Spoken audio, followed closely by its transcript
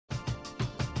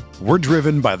We're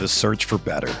driven by the search for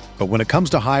better. But when it comes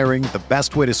to hiring, the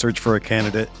best way to search for a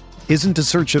candidate isn't to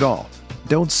search at all.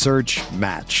 Don't search,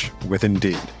 match with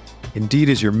Indeed. Indeed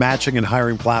is your matching and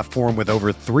hiring platform with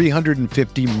over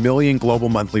 350 million global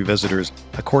monthly visitors,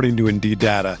 according to Indeed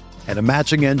data, and a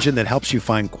matching engine that helps you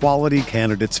find quality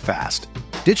candidates fast.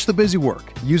 Ditch the busy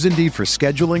work. Use Indeed for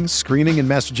scheduling, screening, and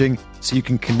messaging so you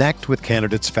can connect with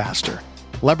candidates faster.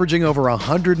 Leveraging over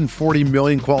 140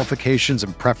 million qualifications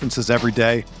and preferences every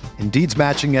day, Indeed's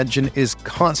matching engine is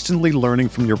constantly learning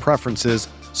from your preferences,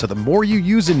 so the more you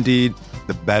use Indeed,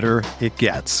 the better it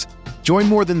gets. Join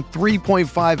more than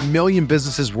 3.5 million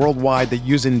businesses worldwide that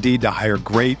use Indeed to hire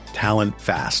great talent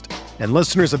fast. And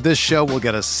listeners of this show will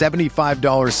get a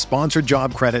 $75 sponsored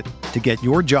job credit to get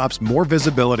your jobs more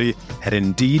visibility at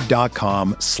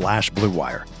Indeed.com/Blue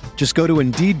Wire. Just go to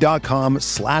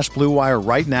Indeed.com/Blue Wire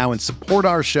right now and support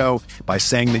our show by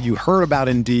saying that you heard about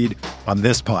Indeed on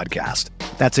this podcast.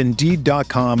 That's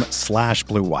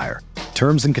Indeed.com/Blue Wire.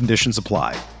 Terms and conditions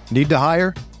apply. Need to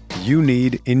hire? You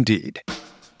need Indeed.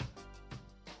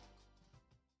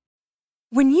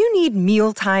 When you need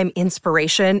mealtime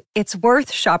inspiration, it's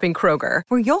worth shopping Kroger,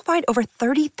 where you'll find over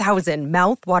 30,000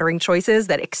 mouth-watering choices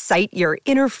that excite your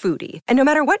inner foodie. And no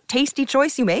matter what tasty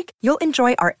choice you make, you'll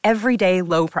enjoy our everyday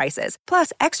low prices,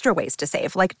 plus extra ways to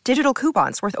save, like digital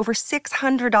coupons worth over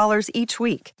 $600 each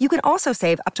week. You can also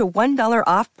save up to $1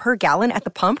 off per gallon at the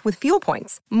pump with fuel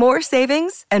points. More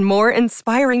savings and more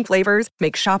inspiring flavors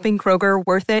make shopping Kroger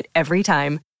worth it every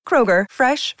time. Kroger,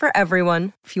 fresh for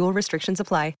everyone. Fuel restrictions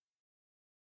apply.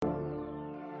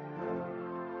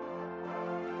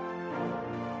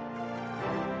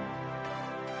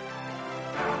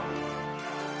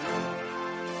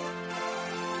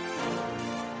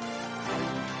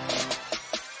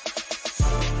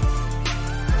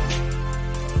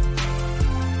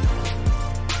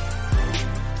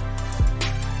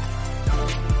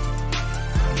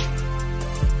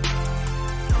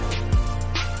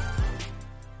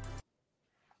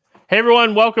 Hey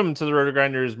everyone, welcome to the Roto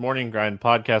Grinders Morning Grind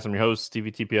Podcast. I'm your host, Stevie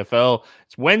TPFL.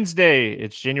 It's Wednesday.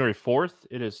 It's January 4th.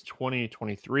 It is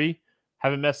 2023.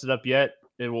 Haven't messed it up yet.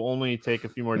 It will only take a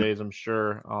few more days, I'm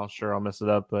sure. I'll mess it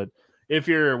up. But if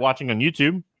you're watching on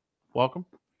YouTube, welcome.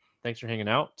 Thanks for hanging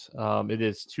out. It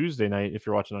is Tuesday night if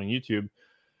you're watching on YouTube.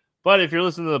 But if you're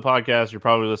listening to the podcast, you're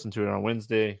probably listening to it on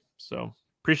Wednesday. So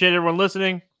appreciate everyone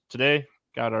listening. Today,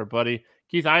 got our buddy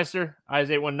Keith Eister,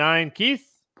 Eyes819. Keith,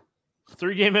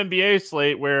 3-game NBA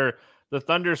slate where the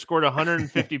Thunder scored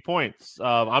 150 points.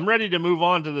 I'm ready to move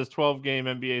on to this 12-game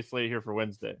NBA slate here for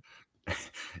Wednesday.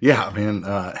 Yeah, man.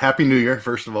 Happy New Year,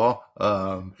 first of all.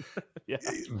 Yeah.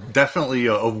 Definitely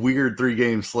a weird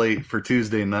 3-game slate for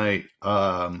Tuesday night.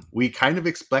 We kind of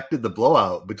expected the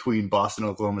blowout between Boston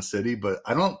and Oklahoma City, but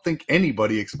I don't think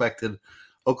anybody expected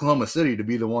Oklahoma City to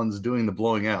be the ones doing the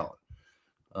blowing out.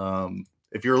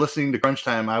 If you're listening to Crunch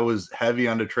Time, I was heavy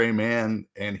onto Trey Mann,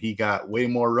 and he got way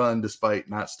more run despite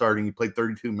not starting. He played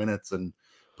 32 minutes and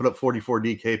put up 44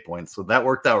 DK points. So that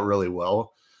worked out really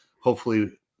well.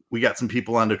 Hopefully we got some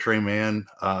people onto Trey Mann.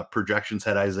 Projections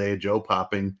had Isaiah Joe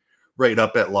popping right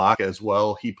up at lock as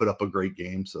well. He put up a great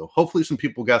game. So hopefully some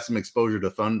people got some exposure to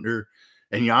Thunder,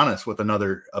 and Giannis with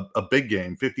another a big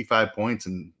game, 55 points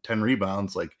and 10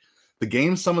 rebounds. Like, the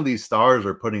games some of these stars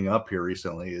are putting up here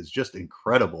recently is just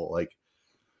incredible. Like,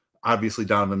 obviously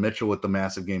Donovan Mitchell with the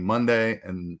massive game Monday,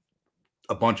 and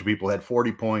a bunch of people had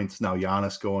 40 points. Now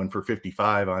Giannis going for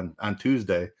 55 on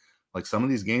Tuesday. Like, some of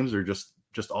these games are just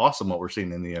awesome what we're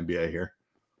seeing in the NBA here.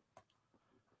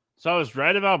 So I was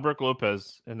right about Brook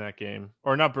Lopez in that game,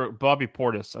 or not Brook, Bobby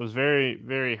Portis. I was very,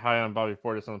 very high on Bobby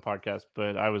Portis on the podcast,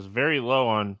 but I was very low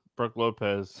on Brook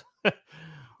Lopez.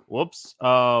 Whoops.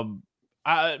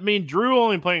 I mean, Drew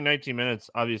only playing 19 minutes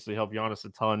obviously helped Giannis a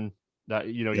ton. That,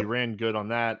 you know, Yep. You ran good on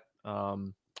that.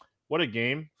 What a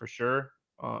game for sure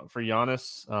for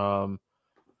Giannis.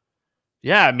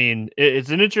 Yeah, I mean, it's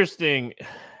an interesting.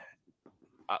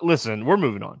 Listen, we're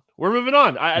moving on.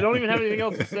 I don't even have anything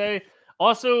else to say.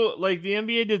 Also, like, the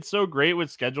NBA did so great with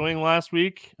scheduling last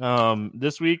week.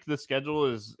 This week the schedule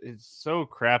is so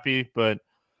crappy, but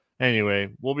anyway,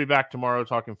 we'll be back tomorrow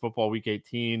talking football week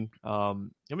 18.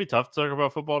 It'll be tough to talk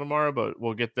about football tomorrow, but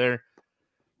we'll get there.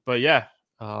 But yeah,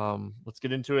 let's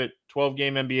get into it.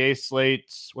 12-game NBA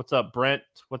slate. What's up, Brent?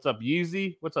 What's up,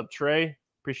 Yeezy? What's up, Trey?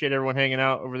 Appreciate everyone hanging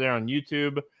out over there on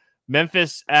YouTube.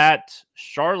 Memphis at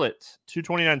Charlotte,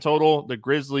 229 total. The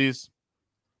Grizzlies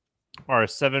are a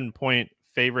 7-point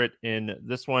favorite in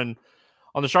this one.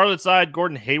 On the Charlotte side,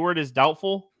 Gordon Hayward is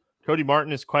doubtful. Cody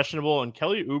Martin is questionable, and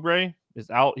Kelly Oubre is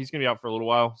out. He's going to be out for a little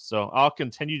while, so I'll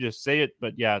continue to say it,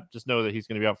 but yeah, just know that he's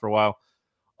going to be out for a while.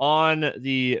 On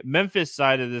the Memphis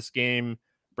side of this game,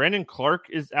 Brandon Clark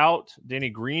is out. Danny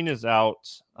Green is out.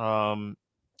 And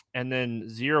then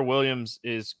Zero Williams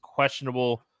is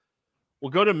questionable.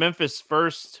 We'll go to Memphis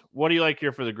first. What do you like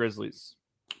here for the Grizzlies?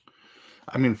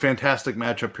 I mean, fantastic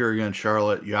matchup here against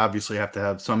Charlotte. You obviously have to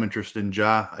have some interest in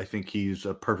Ja. I think he's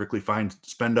a perfectly fine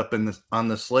spend up on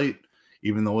the slate,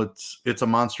 even though it's a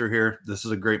monster here. This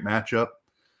is a great matchup.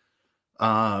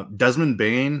 Desmond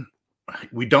Bane,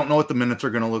 we don't know what the minutes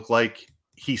are going to look like.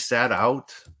 He sat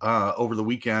out over the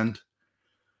weekend,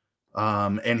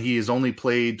 and he has only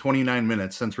played 29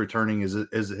 minutes since returning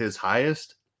is his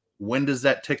highest. When does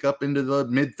that tick up into the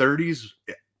mid 30s?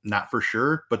 Not for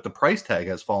sure, but the price tag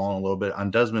has fallen a little bit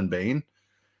on Desmond Bane.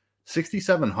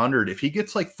 6,700. If he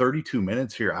gets like 32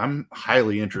 minutes here, I'm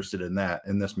highly interested in that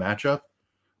in this matchup.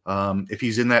 If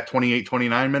he's in that 28,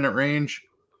 29 minute range,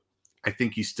 I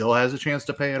think he still has a chance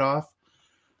to pay it off.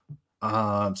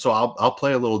 So I'll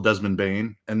play a little Desmond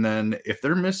Bane. And then if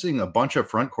they're missing a bunch of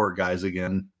front court guys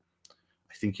again,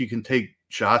 I think you can take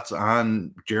shots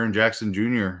on Jaren Jackson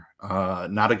Jr.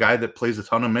 Not a guy that plays a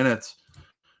ton of minutes,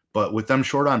 but with them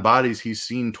short on bodies, he's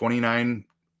seen 29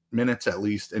 minutes at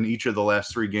least in each of the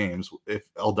last 3 games. If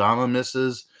Aldama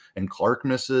misses and Clark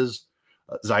misses,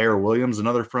 Zaire Williams,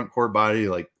 another front court body,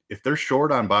 like if they're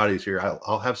short on bodies here,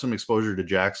 I'll have some exposure to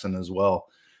Jackson as well,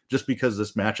 just because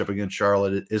this matchup against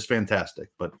Charlotte is fantastic.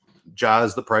 But Ja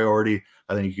is the priority.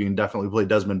 I think you can definitely play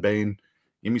Desmond Bane.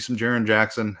 Give me some Jaren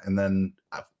Jackson, and then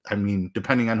I mean,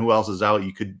 depending on who else is out,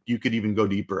 you could even go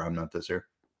deeper on Memphis here.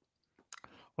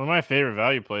 One of my favorite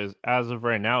value plays as of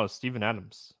right now is Steven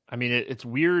Adams. I mean, it's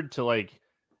weird to like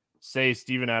say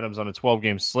Steven Adams on a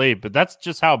 12-game slate, but that's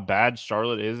just how bad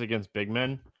Charlotte is against big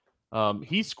men.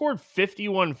 He scored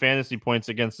 51 fantasy points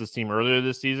against this team earlier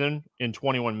this season in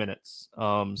 21 minutes.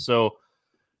 So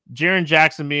Jaren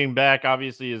Jackson being back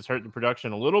obviously has hurt the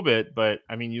production a little bit, but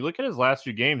I mean, you look at his last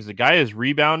few games, the guy is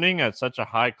rebounding at such a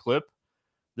high clip.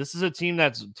 This is a team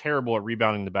that's terrible at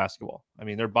rebounding the basketball. I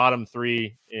mean, they're bottom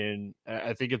 3 in,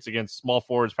 I think it's against small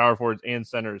forwards, power forwards, and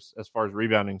centers as far as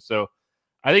rebounding. So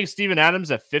I think Steven Adams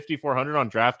at 5,400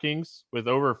 on DraftKings with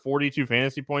over 42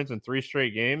 fantasy points in 3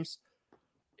 straight games,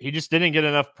 he just didn't get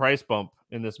enough price bump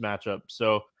in this matchup.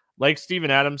 So like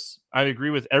Steven Adams, I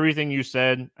agree with everything you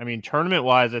said. I mean,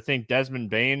 tournament-wise, I think Desmond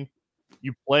Bane,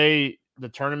 you play the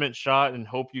tournament shot and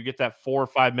hope you get that 4 or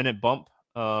 5 minute bump.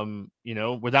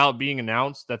 Without being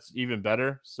announced, that's even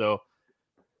better. So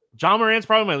John Morant's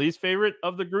probably my least favorite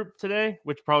of the group today,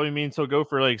 which probably means he'll go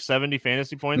for like 70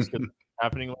 fantasy points because it's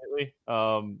happening lately.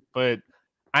 But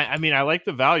I mean, I like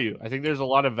the value. I think there's a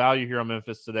lot of value here on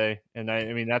Memphis today. And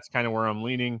I mean, that's kind of where I'm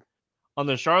leaning. On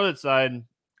the Charlotte side,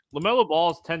 LaMelo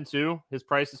Ball is 10-2. His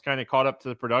price is kind of caught up to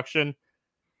the production.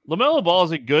 LaMelo Ball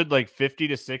is a good like 50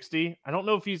 to 60. I don't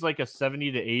know if he's like a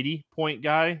 70 to 80 point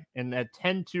guy. And at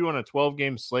 10-2 on a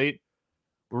 12-game slate,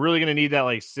 we're really going to need that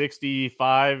like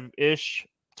 65-ish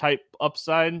type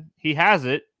upside. He has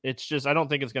it. It's just I don't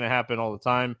think it's going to happen all the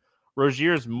time.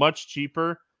 Rozier is much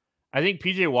cheaper. I think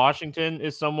PJ Washington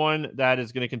is someone that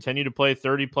is going to continue to play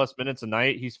 30-plus minutes a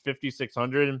night. He's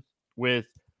 5,600 with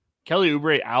Kelly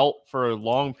Oubre out for a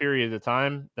long period of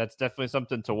time. That's definitely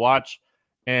something to watch.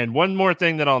 And one more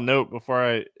thing that I'll note before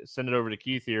I send it over to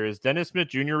Keith here is Dennis Smith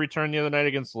Jr. returned the other night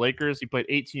against the Lakers. He played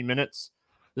 18 minutes.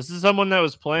 This is someone that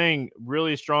was playing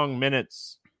really strong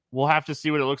minutes. We'll have to see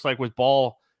what it looks like with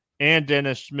Ball and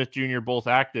Dennis Smith Jr. both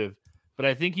active. But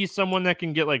I think he's someone that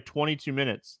can get like 22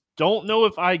 minutes. Don't know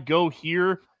if I go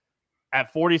here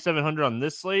at 4,700 on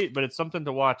this slate, but it's something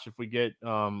to watch if we get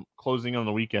closing on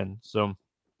the weekend. So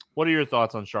what are your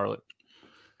thoughts on Charlotte?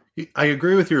 I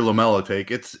agree with your LaMelo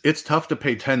take. It's tough to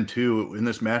pay 10-2 in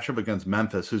this matchup against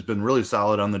Memphis, who's been really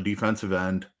solid on the defensive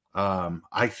end.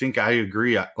 I think I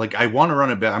agree. I want to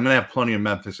run it back. I'm going to have plenty of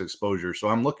Memphis exposure, so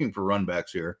I'm looking for run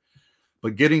backs here.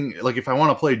 But if I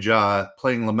want to play Ja,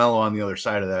 playing LaMelo on the other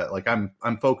side of that, like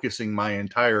I'm focusing my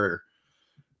entire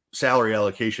salary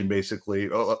allocation, basically,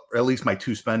 or at least my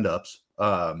 2 spend ups,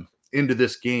 into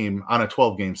this game on a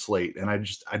 12-game slate. And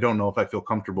I don't know if I feel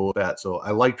comfortable with that. So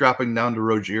I like dropping down to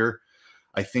Rozier.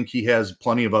 I think he has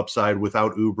plenty of upside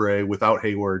without Oubre, without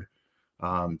Hayward.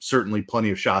 Certainly plenty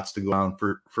of shots to go on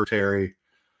for Terry.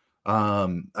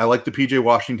 I like the PJ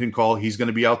Washington call. He's going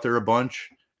to be out there a bunch.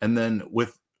 And then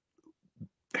with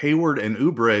Hayward and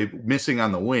Oubre missing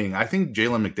on the wing, I think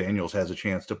Jalen McDaniels has a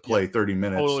chance to play 30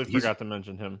 minutes. Totally forgot to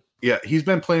mention him. Yeah, he's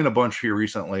been playing a bunch here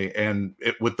recently, and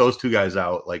with those 2 guys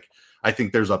out, like I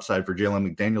think there's upside for Jalen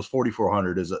McDaniels.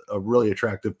 4,400 is a really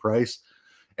attractive price,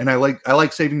 and I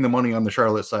like saving the money on the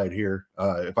Charlotte side here.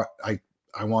 If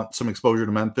I want some exposure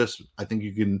to Memphis, I think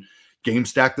you game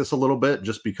stack this a little bit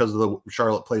just because of the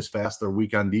Charlotte plays fast. They're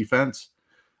weak on defense.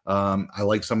 I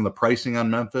like some of the pricing on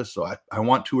Memphis. So I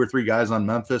want 2 or 3 guys on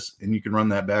Memphis, and you can run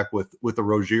that back with a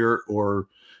Rozier or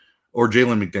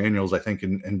Jalen McDaniels, I think,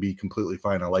 and be completely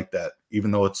fine. I like that,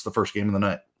 even though it's the first game of the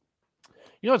night.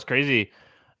 You know what's crazy?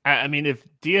 I mean, if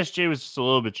DSJ was just a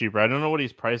little bit cheaper, I don't know what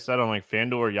he's priced at on like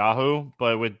FanDuel or Yahoo,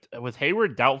 but with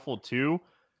Hayward doubtful too,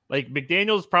 like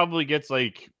McDaniels probably gets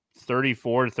like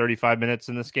 34 to 35 minutes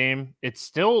in this game. There's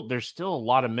still a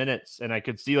lot of minutes, and I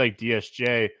could see like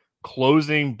DSJ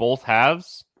closing both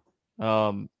halves.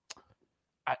 I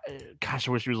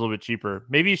wish he was a little bit cheaper.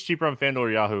 Maybe he's cheaper on FanDuel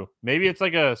or Yahoo. Maybe it's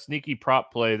like a sneaky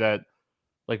prop play that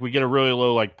like we get a really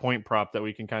low like point prop that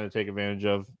we can kind of take advantage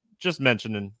of. Just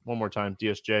mentioning one more time,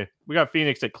 DSJ. We got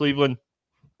Phoenix at Cleveland.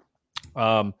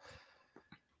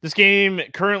 This game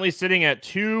currently sitting at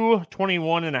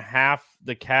 221.5.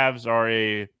 The Cavs are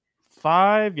a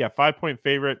 5-point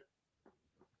favorite.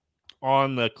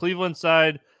 On the Cleveland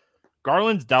side,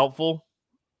 Garland's doubtful.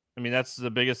 I mean, that's the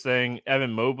biggest thing.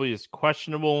 Evan Mobley is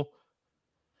questionable.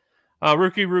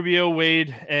 Rookie Rubio,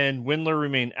 Wade, and Windler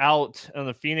remain out. On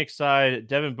the Phoenix side,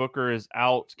 Devin Booker is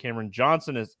out. Cameron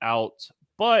Johnson is out.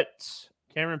 But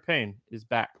Cameron Payne is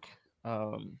back.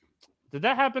 Did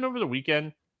that happen over the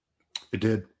weekend? It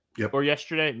did. Yep. Or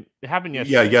yesterday? It happened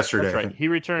yesterday. Yeah, yesterday. That's right. He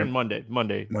returned Monday.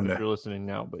 If you're listening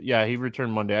now. But yeah, he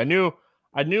returned Monday. I knew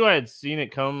I had seen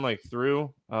it come like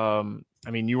through. I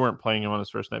mean, you weren't playing him on his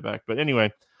first night back. But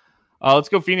anyway, let's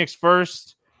go Phoenix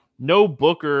first. No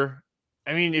Booker.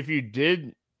 I mean, if you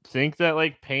did think that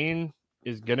like Payne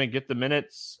is going to get the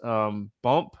minutes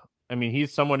bump, I mean,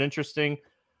 he's somewhat interesting.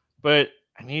 But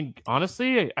I mean,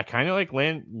 honestly, I kind of like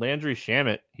Landry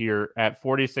Shamet here at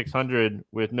 4,600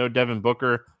 with no Devin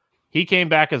Booker. He came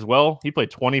back as well. He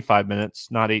played 25 minutes,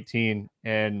 not 18.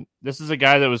 And this is a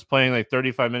guy that was playing like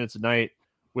 35 minutes a night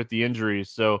with the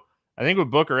injuries. So I think with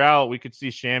Booker out, we could see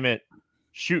Shamet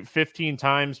shoot 15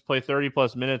 times, play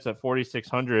 30-plus minutes at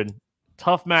 4,600.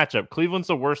 Tough matchup. Cleveland's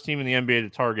the worst team in the NBA to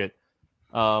target.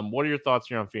 What are your thoughts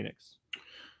here on Phoenix?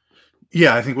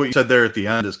 Yeah, I think what you said there at the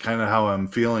end is kind of how I'm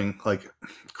feeling. Like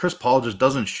Chris Paul just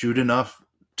doesn't shoot enough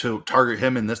to target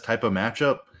him in this type of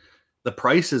matchup. The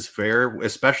price is fair,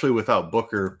 especially without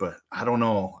Booker, but I don't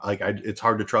know. Like it's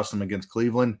hard to trust him against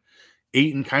Cleveland.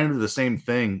 Ayton, kind of the same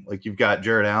thing. Like you've got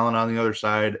Jared Allen on the other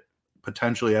side,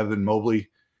 potentially Evan Mobley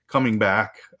coming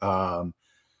back.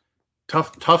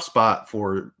 Tough spot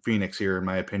for Phoenix here, in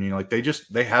my opinion. Like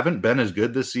they haven't been as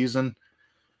good this season.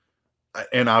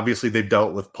 And obviously they've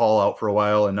dealt with Paul out for a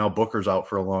while, and now Booker's out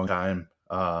for a long time.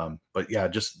 But yeah,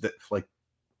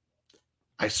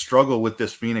 I struggle with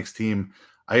this Phoenix team.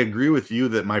 I agree with you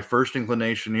that my first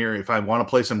inclination here, if I want to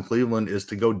play some Cleveland, is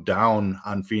to go down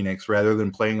on Phoenix rather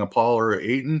than playing a Paul or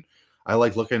Ayton. I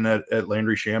like looking at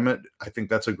Landry Shamet. I think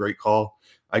that's a great call.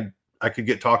 I could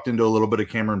get talked into a little bit of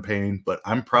Cameron Payne, but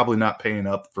I'm probably not paying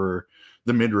up for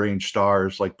the mid-range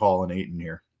stars like Paul and Ayton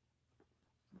here.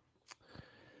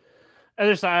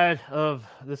 Other side of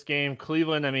this game,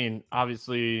 Cleveland, I mean,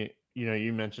 obviously, you know,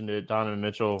 you mentioned it, Donovan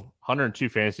Mitchell, 102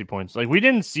 fantasy points. Like, we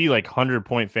didn't see, like,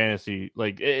 100-point fantasy.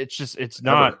 Like, it's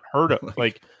not heard of.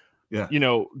 Like, yeah. You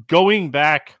know, going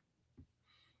back,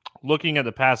 looking at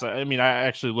the past, I mean, I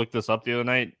actually looked this up the other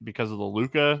night because of the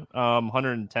Luka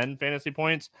 110 fantasy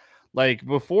points. Like,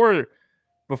 before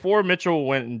Mitchell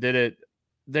went and did it,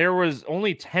 there was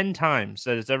only 10 times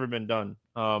that it's ever been done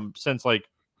since, like,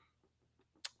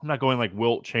 I'm not going like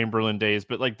Wilt Chamberlain days,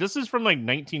 but like this is from like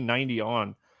 1990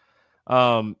 on.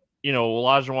 You know,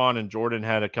 Olajuwon and Jordan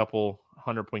had a couple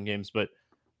 100-point games, but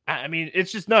I mean,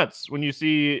 it's just nuts when you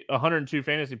see 102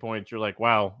 fantasy points. You're like,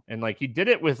 wow. And like he did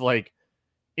it with like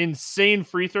insane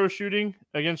free throw shooting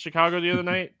against Chicago the other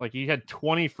night. Like he had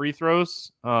 20 free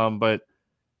throws. But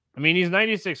I mean, he's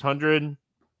 9,600.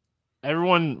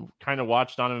 Everyone kind of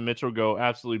watched Donovan Mitchell go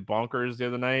absolutely bonkers the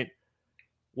other night.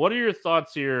 What are your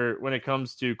thoughts here when it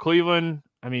comes to Cleveland?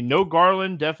 I mean, no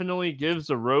Garland definitely gives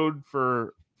a road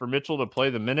for Mitchell to play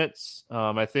the minutes.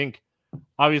 I think,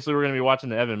 obviously, we're going to be watching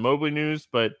the Evan Mobley news,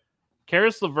 but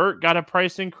Karis LeVert got a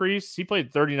price increase. He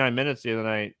played 39 minutes the other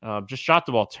night. Just shot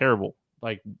the ball terrible.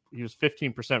 Like, he was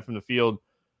 15% from the field,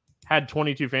 had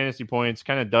 22 fantasy points,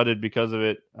 kind of dudded because of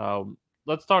it.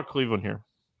 Let's talk Cleveland here.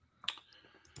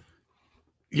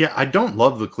 Yeah, I don't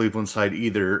love the Cleveland side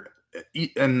either.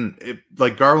 And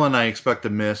like Garland, I expect to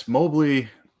miss. Mobley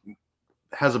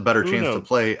has a better chance to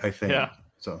play, I think. Yeah.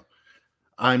 So,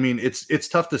 I mean, it's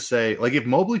tough to say. Like, if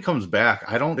Mobley comes back,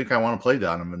 I don't think I want to play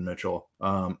Donovan Mitchell.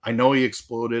 I know he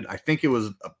exploded. I think it was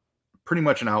pretty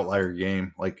much an outlier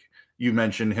game. Like you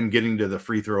mentioned, him getting to the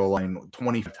free throw line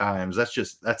 25 times.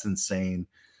 That's insane.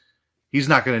 he's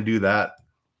not going to do that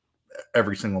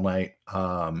every single night.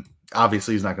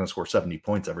 Obviously, he's not going to score 70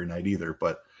 points every night either,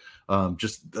 but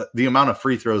just the amount of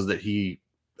free throws that he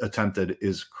attempted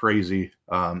is crazy.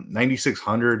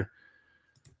 9,600.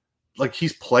 Like,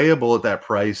 he's playable at that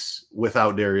price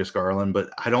without Darius Garland, but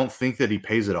I don't think that he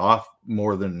pays it off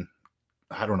more than,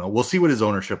 I don't know. We'll see what his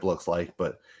ownership looks like,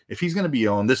 but if he's going to be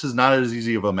owned, this is not as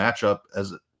easy of a matchup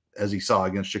as he saw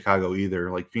against Chicago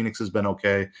either. Like, Phoenix has been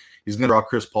okay. He's going to draw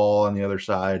Chris Paul on the other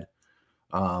side.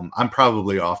 I'm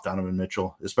probably off Donovan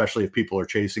Mitchell, especially if people are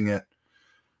chasing it.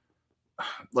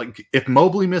 Like, if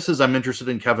Mobley misses, I'm interested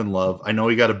in Kevin Love. I know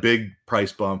he got a big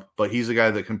price bump, but he's a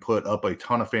guy that can put up a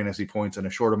ton of fantasy points in a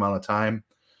short amount of time.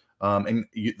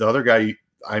 The other guy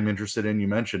I'm interested in, you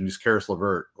mentioned, is Karis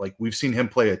LeVert. Like, we've seen him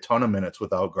play a ton of minutes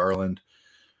without Garland.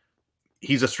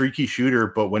 He's a streaky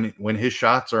shooter, but when his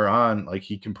shots are on, like,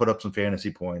 he can put up some fantasy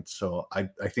points. So I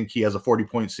think he has a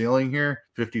 40-point ceiling here,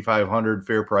 5,500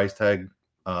 fair price tag.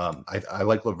 I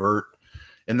like LeVert.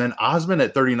 And then Osman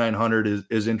at 3,900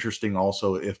 is interesting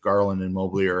also if Garland and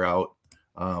Mobley are out.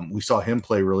 We saw him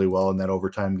play really well in that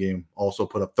overtime game, also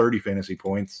put up 30 fantasy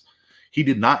points. He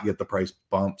did not get the price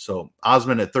bump. So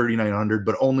Osman at 3,900,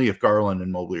 but only if Garland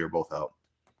and Mobley are both out.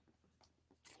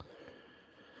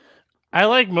 I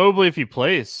like Mobley if he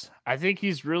plays. I think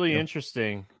he's really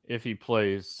interesting if he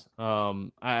plays.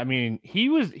 I mean,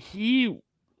 he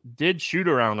did shoot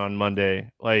around on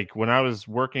Monday. Like, when I was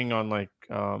working on like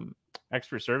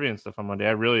expert survey and stuff on Monday,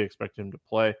 I really expect him to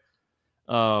play.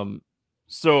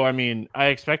 So I mean, I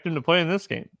expect him to play in this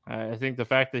game. I think the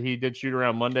fact that he did shoot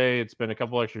around Monday, it's been a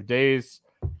couple extra days.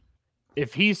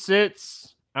 If he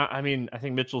sits, I mean, I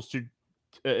think Mitchell's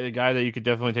a guy that you could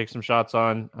definitely take some shots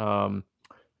on.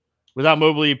 Without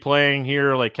Mobley playing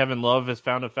here, like, Kevin Love has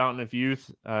found a fountain of youth.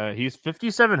 He's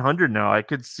 5,700 now. I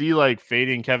could see like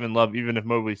fading Kevin Love even if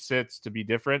Mobley sits to be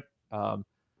different. I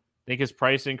think his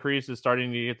price increase is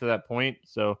starting to get to that point.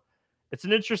 So it's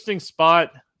an interesting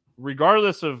spot.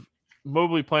 Regardless of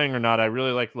Mobley playing or not, I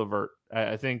really like LeVert.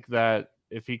 I think that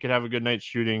if he could have a good night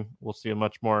shooting, we'll see a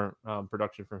much more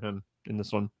production from him in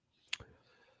this one.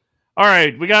 All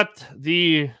right, we got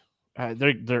the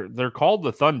they're called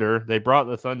the Thunder. They brought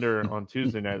the Thunder on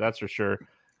Tuesday night, that's for sure.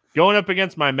 Going up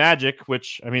against my Magic,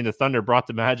 which, I mean, the Thunder brought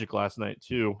the Magic last night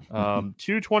too.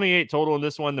 228 total in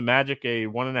this one. The Magic a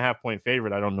 1.5 point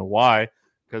favorite. I don't know why,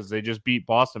 because they just beat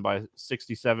Boston by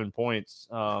 67 points.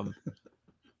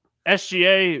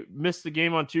 SGA missed the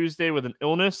game on Tuesday with an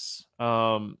illness.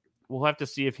 We'll have to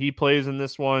see if he plays in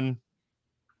this one.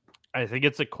 I think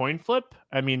it's a coin flip.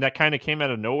 I mean, that kind of came out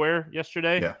of nowhere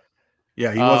yesterday.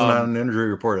 Yeah, he wasn't on an injury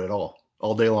report at all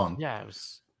day long. Yeah,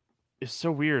 it's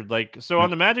so weird. Like, so on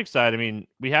the Magic side, I mean,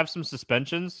 we have some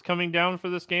suspensions coming down for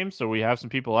this game, so we have some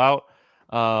people out.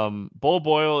 Bol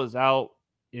Boyle is out,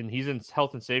 and he's in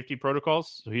health and safety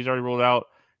protocols, so he's already ruled out.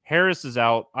 Harris is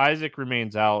out. Isaac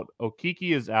remains out.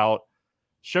 Okeke is out.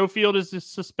 Schofield is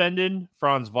suspended.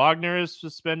 Franz Wagner is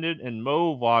suspended, and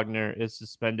Mo Wagner is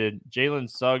suspended. Jalen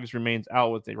Suggs remains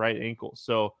out with a right ankle.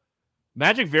 So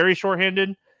Magic very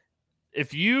shorthanded.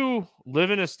 If you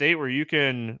live in a state where you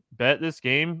can bet this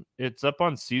game, it's up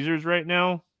on Caesars right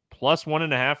now. Plus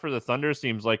 1.5 for the Thunder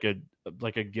seems like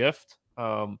a gift.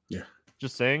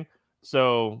 Just saying.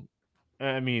 So,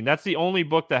 I mean, that's the only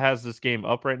book that has this game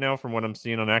up right now from what I'm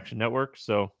seeing on Action Network.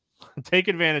 So take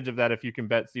advantage of that if you can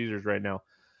bet Caesars right now.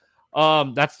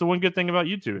 That's the one good thing about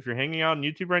YouTube. If you're hanging out on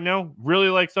YouTube right now, really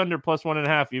like Thunder plus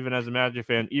 1.5, even as a Magic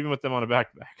fan, even with them on a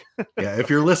back-to-back. Yeah, if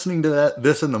you're listening to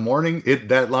this in the morning,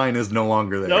 that line is no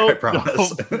longer there. Nope, I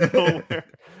promise.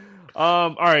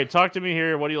 All right, talk to me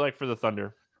here. What do you like for the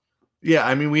Thunder? Yeah,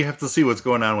 I mean, we have to see what's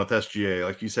going on with SGA.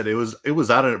 Like you said, it was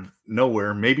out of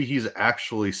nowhere. Maybe he's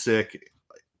actually sick.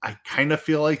 I kind of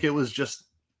feel like it was just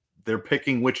they're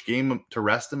picking which game to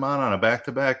rest him on a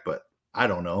back-to-back, but I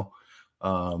don't know.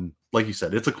 Like you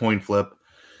said, it's a coin flip,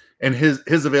 and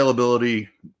his availability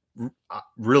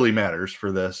really matters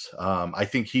for this. I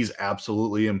think he's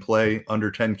absolutely in play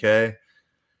under 10K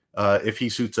if he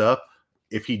suits up.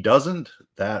 If he doesn't,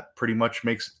 that pretty much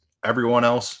makes everyone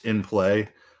else in play.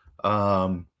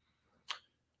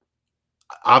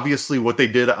 Obviously, what they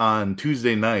did on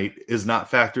Tuesday night is not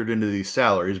factored into these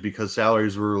salaries because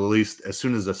salaries were released as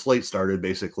soon as the slate started,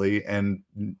 basically, and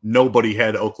nobody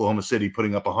had Oklahoma City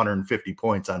putting up 150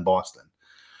 points on Boston.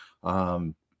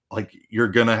 Like,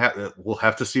 we'll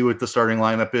have to see what the starting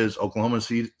lineup is. Oklahoma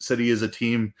City is a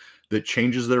team that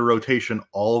changes their rotation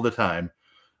all the time.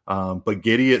 But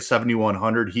Giddey at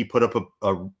 7,100, he put up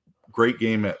a great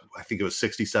game at, I think it was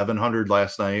 6,700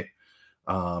 last night.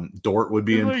 Dort would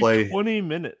be in play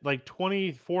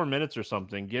 24 minutes or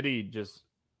something. Giddey just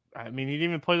I mean, he didn't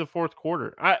even play the fourth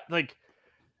quarter.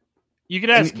 You could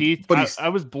ask Keith. But I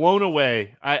was blown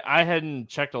away. I hadn't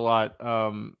checked a lot.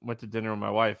 Went to dinner with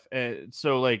my wife, and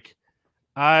so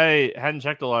I hadn't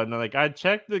checked a lot, and I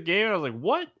checked the game, and I was like,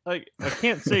 "What?" Like, I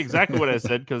can't say exactly what I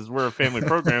said because we're a family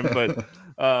program, but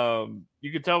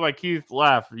you could tell by Keith's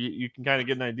laugh, you can kind of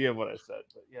get an idea of what I said.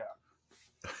 But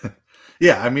yeah,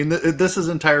 yeah, I mean, this is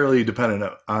entirely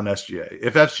dependent on SGA.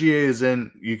 If SGA is in,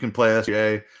 you can play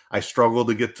SGA. I struggle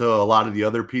to get to a lot of the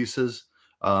other pieces.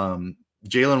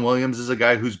 Jalen Williams is a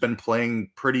guy who's been playing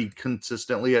pretty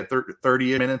consistently at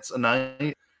 30 minutes a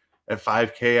night at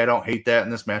 5K. I don't hate that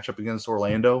in this matchup against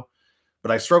Orlando,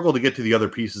 but I struggle to get to the other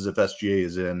pieces if SGA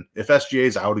is in. If SGA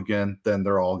is out again, then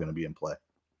they're all going to be in play.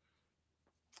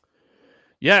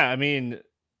 Yeah, I mean,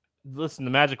 listen,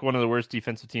 the Magic, one of the worst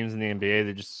defensive teams in the NBA.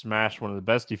 They just smashed one of the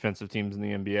best defensive teams in the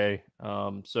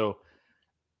NBA. So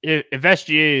if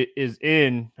SGA is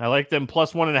in, I like them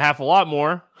plus 1.5 a lot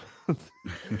more.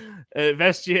 If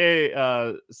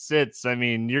SGA sits, I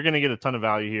mean, you're going to get a ton of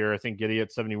value here. I think Giddey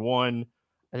at 71.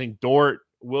 I think Dort,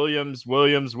 Williams.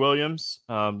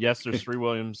 Yes, there's 3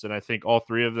 Williams, and I think all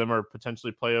 3 of them are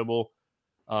potentially playable.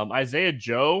 Isaiah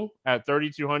Joe at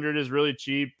 3,200 is really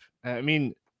cheap. I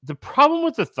mean, the problem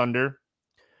with the Thunder,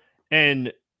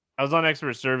 and I was on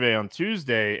Expert Survey on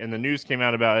Tuesday, and the news came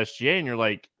out about SGA, and you're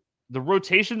like, the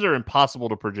rotations are impossible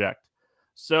to project.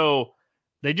 So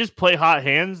they just play hot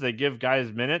hands. They give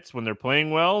guys minutes when they're playing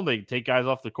well. They take guys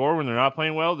off the court when they're not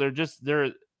playing well. They're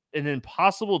an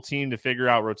impossible team to figure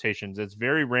out rotations. It's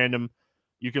very random.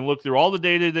 You can look through all the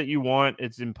data that you want.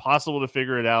 It's impossible to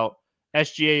figure it out.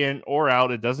 SGA in or out,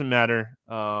 it doesn't matter.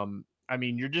 I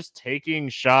mean, you're just taking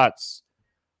shots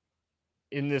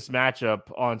in this matchup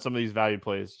on some of these value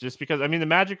plays just because, I mean, the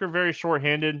Magic are very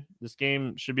short-handed. This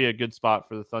game should be a good spot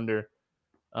for the Thunder.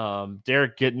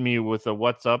 Derek getting me with a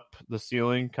what's up the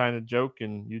ceiling kind of joke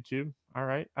in YouTube. All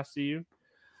right, I see you.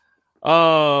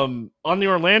 On the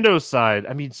Orlando side,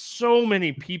 I mean, so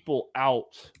many people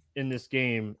out in this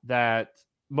game that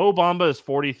Mo Bamba is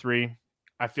 43.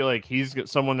 I feel like he's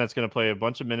someone that's going to play a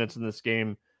bunch of minutes in this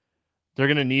game. They're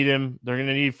going to need him. They're going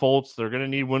to need Fultz. They're going to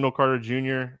need Wendell Carter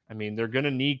Jr. I mean, they're going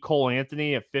to need Cole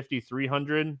Anthony at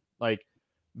 5,300. Like,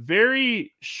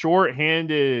 very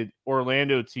short-handed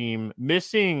Orlando team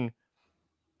missing.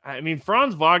 I mean,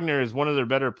 Franz Wagner is one of their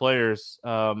better players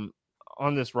on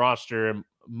this roster.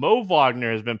 Mo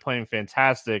Wagner has been playing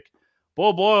fantastic.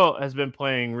 Bol Bol has been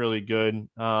playing really good.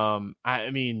 I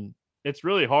mean, it's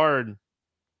really hard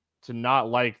to not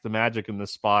like the Magic in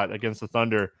this spot against the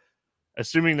Thunder,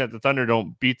 assuming that the Thunder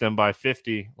don't beat them by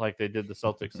 50 like they did the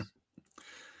Celtics.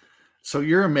 So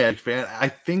you're a Magic fan. I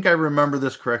think I remember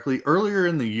this correctly. Earlier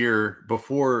in the year,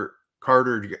 before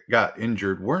Carter got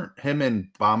injured, weren't him and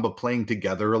Bamba playing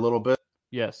together a little bit?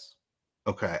 Yes.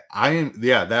 Okay. I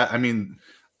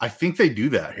think they do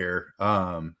that here.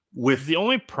 With the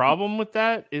only problem with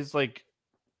that is, like,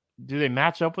 do they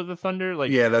match up with the Thunder?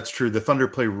 Like, yeah, that's true. The Thunder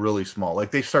play really small.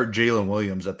 Like, they start Jalen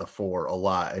Williams at the 4 a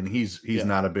lot, and he's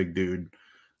not a big dude.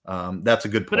 That's a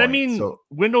good point. But I mean,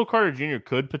 Wendell Carter Jr.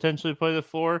 could potentially play the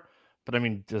 4. But I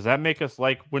mean, does that make us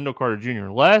like Wendell Carter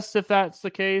Jr. less if that's the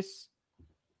case?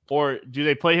 Or do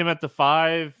they play him at the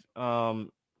 5?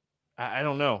 I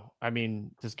don't know. I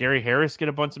mean, does Gary Harris get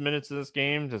a bunch of minutes in this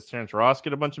game? Does Terrence Ross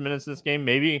get a bunch of minutes in this game?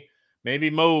 Maybe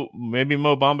Mo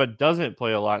Bamba doesn't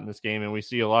play a lot in this game, and we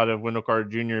see a lot of Wendell Carter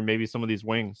Jr. and maybe some of these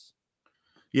wings.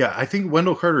 Yeah, I think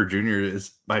Wendell Carter Jr.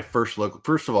 is my first look.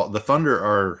 First of all, the Thunder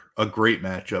are a great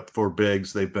matchup for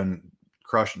bigs. They've been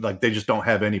crushed. Like, they just don't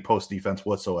have any post defense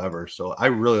whatsoever. So I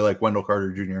really like Wendell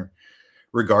Carter Jr.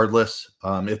 regardless.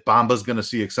 If Bamba's going to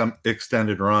see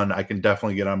extended run, I can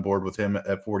definitely get on board with him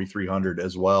at 4,300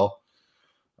 as well.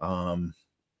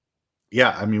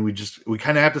 Yeah, I mean, we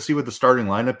kind of have to see what the starting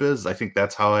lineup is. I think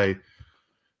that's how I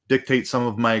dictate some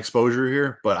of my exposure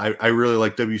here, but I really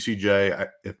like WCJ.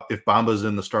 If Bamba's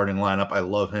in the starting lineup, I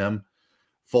love him.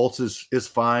 Fultz is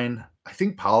fine. I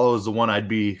think Paolo is the one I'd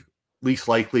be least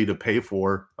likely to pay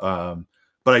for.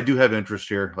 But I do have interest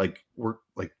here.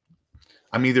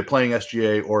 I'm either playing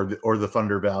SGA or the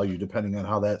Thunder value, depending on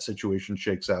how that situation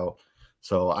shakes out.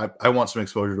 So I want some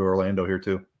exposure to Orlando here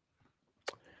too.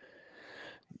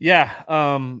 Yeah.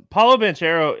 Paolo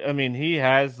Banchero, I mean, he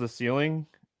has the ceiling.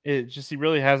 It just, he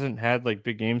really hasn't had like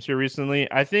big games here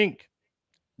recently. I think,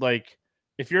 like,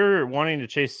 if you're wanting to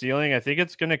chase ceiling, I think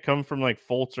it's going to come from like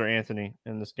Fultz or Anthony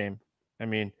in this game. I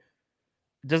mean,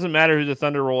 it doesn't matter who the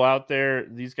Thunder roll out there.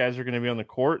 These guys are going to be on the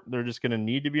court. They're just going to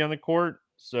need to be on the court.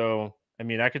 So, I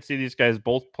mean, I could see these guys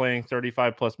both playing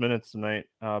 35 plus minutes tonight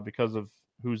because of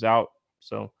who's out.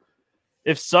 So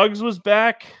if Suggs was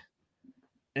back,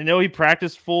 I know he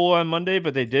practiced full on Monday,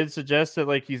 but they did suggest that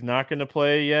like he's not going to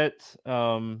play yet.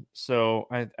 So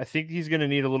I think he's going to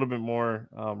need a little bit more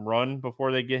run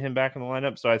before they get him back in the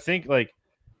lineup. So I think like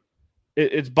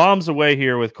it's bombs away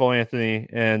here with Cole Anthony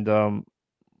and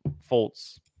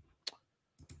Fultz.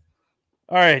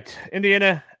 All right,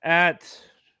 Indiana at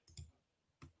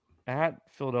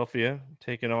Philadelphia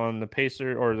taking on the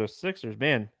Pacers or the Sixers.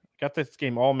 Man, got this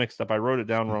game all mixed up. I wrote it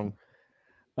down wrong.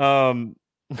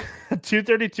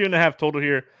 232.5 total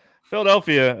here.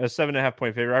 Philadelphia, a 7.5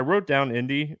 point favorite. I wrote down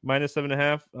Indy minus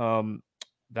 7.5.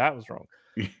 That was wrong.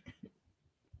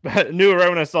 But knew it right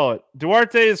when I saw it.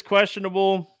 Duarte is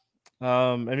questionable.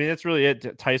 I mean, that's really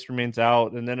it. Tice remains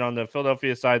out. And then on the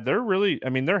Philadelphia side, they're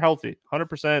healthy.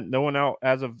 100%. No one out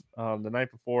as of the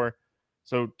night before.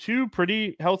 So two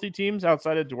pretty healthy teams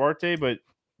outside of Duarte, but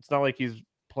it's not like he's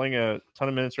playing a ton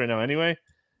of minutes right now anyway.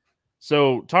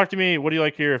 So talk to me. What do you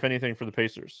like here, if anything, for the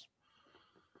Pacers?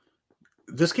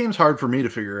 This game's hard for me to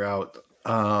figure out.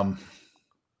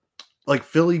 Like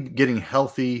Philly getting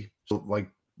healthy, so like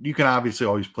you can obviously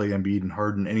always play Embiid and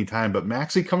Harden anytime, but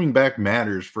Maxey coming back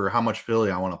matters for how much Philly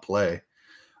I want to play.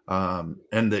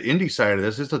 And the Indy side of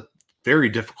this is a very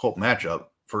difficult matchup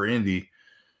for Indy.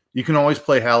 You can always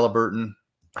play Halliburton,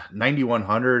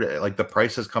 9,100. Like the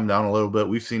price has come down a little bit.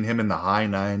 We've seen him in the high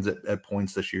nines at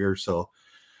points this year, so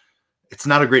it's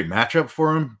not a great matchup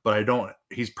for him, but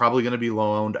he's probably going to be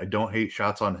low owned. I don't hate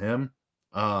shots on him.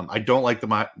 I don't like the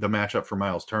matchup for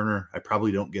Miles Turner. I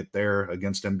probably don't get there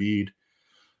against Embiid.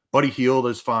 Buddy Hield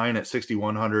is fine at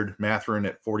 6,100. Mathurin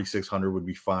at 4,600 would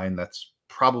be fine. That's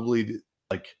probably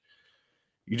like,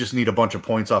 you just need a bunch of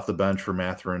points off the bench for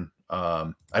Mathurin.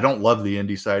 I don't love the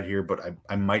Indy side here, but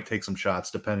I might take some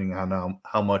shots depending on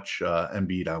how much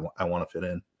Embiid I want to fit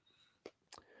in.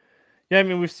 Yeah, I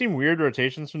mean, we've seen weird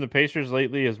rotations from the Pacers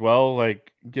lately as well,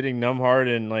 like getting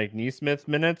Nembhard and like Nesmith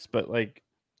minutes, but like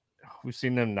we've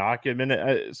seen them not get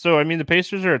minutes. So, I mean, the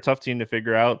Pacers are a tough team to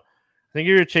figure out. I think if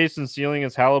you're chasing ceiling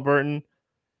as Halliburton,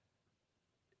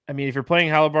 I mean, if you're playing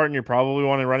Halliburton, you probably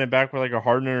want to run it back with like a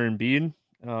Harden and Embiid.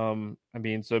 I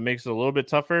mean, so it makes it a little bit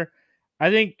tougher. I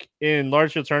think in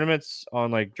large field tournaments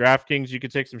on like DraftKings, you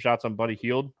could take some shots on Buddy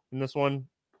Hield in this one.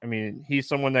 I mean, he's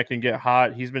someone that can get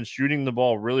hot. He's been shooting the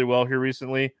ball really well here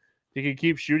recently. He can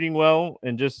keep shooting well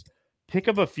and just pick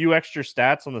up a few extra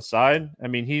stats on the side. I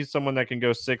mean, he's someone that can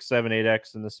go 6, 7,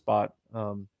 8x in this spot.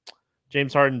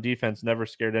 James Harden defense never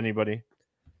scared anybody.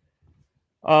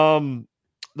 The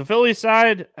Philly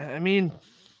side, I mean,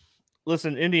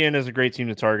 listen, Indiana is a great team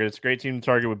to target. It's a great team to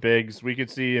target with bigs. We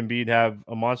could see Embiid have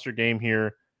a monster game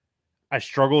here. I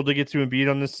struggled to get to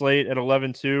Embiid on this slate at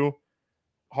 11-2.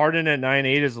 Harden at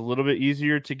 9.8 is a little bit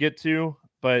easier to get to,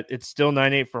 but it's still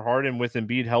 9.8 for Harden with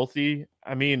Embiid healthy.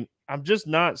 I mean, I'm just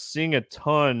not seeing a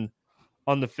ton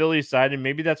on the Philly side, and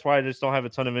maybe that's why I just don't have a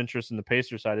ton of interest in the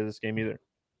Pacers side of this game either.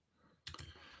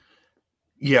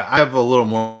 Yeah, I have a little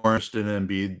more interest in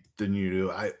Embiid than you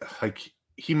do.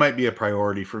 He might be a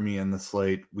priority for me in the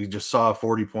slate. We just saw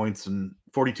 42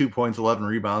 points, 11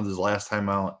 rebounds his last time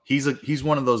out. He's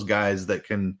one of those guys that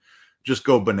can just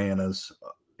go bananas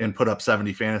and put up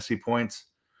 70 fantasy points.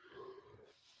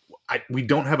 We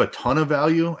don't have a ton of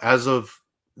value as of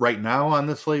right now on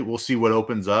this slate. We'll see what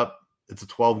opens up. It's a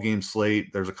 12-game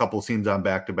slate. There's a couple of teams on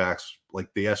back-to-backs. Like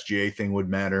the SGA thing would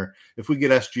matter. If we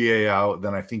get SGA out,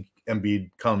 then I think Embiid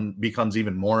becomes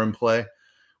even more in play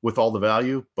with all the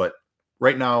value. But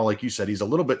right now, like you said, he's a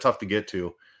little bit tough to get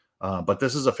to. But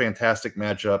this is a fantastic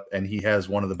matchup, and he has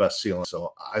one of the best ceilings.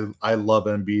 So I love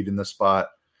Embiid in this spot.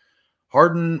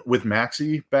 Harden with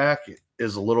Maxey back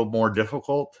is a little more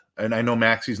difficult. And I know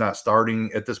Maxey's not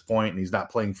starting at this point, and he's not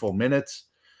playing full minutes.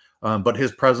 But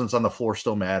his presence on the floor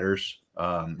still matters.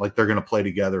 Like they're going to play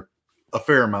together a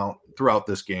fair amount throughout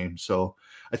this game. So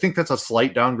I think that's a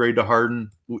slight downgrade to Harden.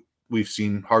 We've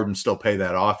seen Harden still pay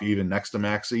that off even next to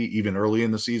Maxey, even early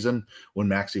in the season when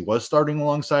Maxey was starting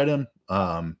alongside him.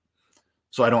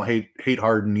 So I don't hate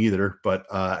Harden either, but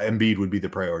Embiid would be the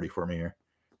priority for me here.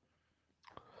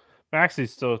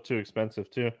 Maxey's still too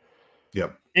expensive too.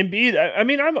 Yep. Embiid, I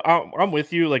mean, I'm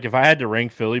with you. Like if I had to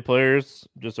rank Philly players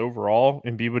just overall,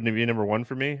 Embiid wouldn't be number one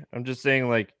for me. I'm just saying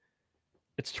like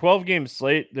it's 12-game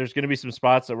slate. There's going to be some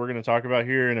spots that we're going to talk about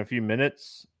here in a few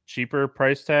minutes, cheaper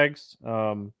price tags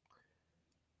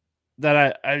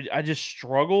that I just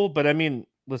struggle. But I mean,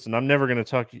 listen, I'm never going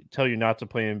to tell you not to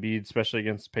play Embiid, especially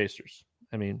against the Pacers.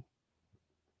 I mean,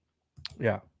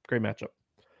 yeah, great matchup.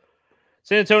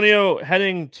 San Antonio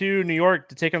heading to New York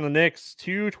to take on the Knicks.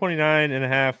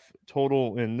 229.5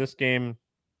 total in this game.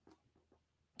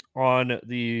 On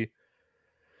the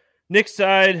Knicks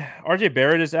side, RJ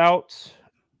Barrett is out.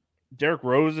 Derrick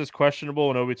Rose is questionable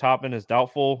and Obi Toppin is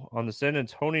doubtful. On the San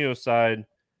Antonio side,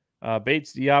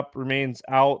 Bates Diop remains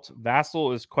out.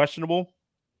 Vassell is questionable.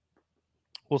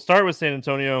 We'll start with San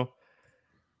Antonio.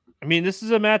 I mean, this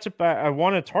is a matchup I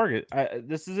want to target.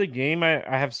 This is a game I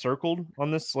have circled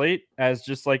on this slate as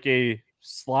just like a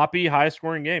sloppy,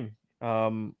 high-scoring game.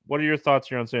 What are your thoughts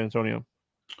here on San Antonio?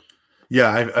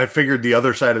 Yeah, I figured the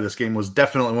other side of this game was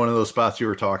definitely one of those spots you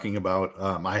were talking about.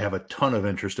 I have a ton of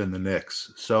interest in the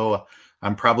Knicks, so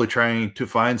I'm probably trying to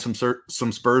find some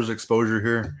Spurs exposure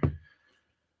here.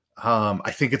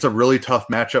 I think it's a really tough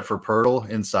matchup for Poeltl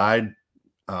inside.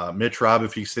 Mitch Robb,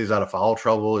 if he stays out of foul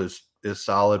trouble, is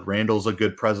solid. Randall's a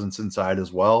good presence inside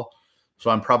as well. So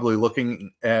I'm probably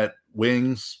looking at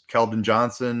wings, Keldon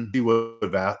Johnson, see what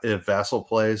if Vassell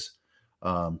plays.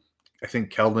 I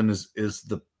think Keldon is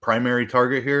the primary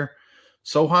target here.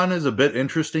 Sochan is a bit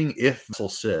interesting if Vassell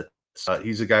sits.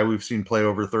 He's a guy we've seen play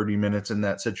over 30 minutes in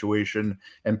that situation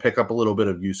and pick up a little bit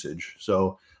of usage.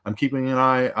 So I'm keeping an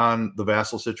eye on the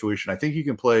Vassell situation. I think you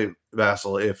can play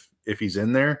Vassell if he's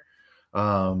in there.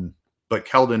 But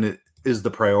Keldon is the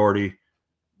priority.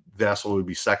 Vassell would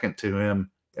be second to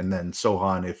him. And then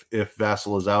Sochan, if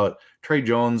Vassell is out. Trey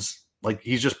Jones, like,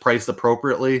 he's just priced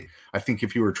appropriately. I think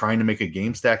if you were trying to make a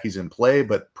game stack, he's in play,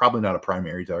 but probably not a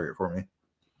primary target for me.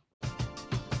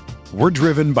 We're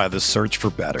driven by the search for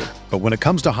better. But when it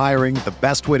comes to hiring, the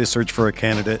best way to search for a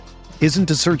candidate isn't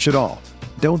to search at all.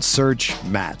 Don't search,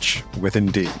 match with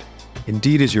Indeed.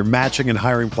 Indeed is your matching and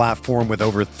hiring platform with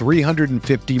over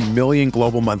 350 million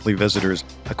global monthly visitors,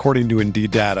 according to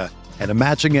Indeed data, and a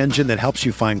matching engine that helps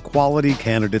you find quality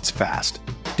candidates fast.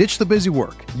 Ditch the busy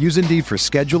work. Use Indeed for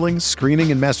scheduling,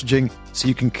 screening, and messaging so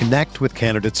you can connect with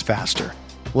candidates faster.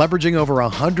 Leveraging over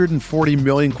 140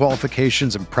 million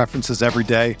qualifications and preferences every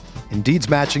day, Indeed's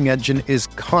matching engine is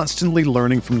constantly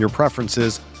learning from your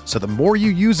preferences, so the more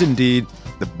you use Indeed,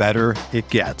 the better it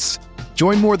gets.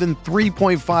 Join more than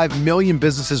 3.5 million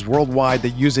businesses worldwide that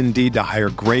use Indeed to hire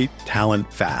great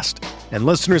talent fast. And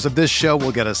listeners of this show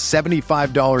will get a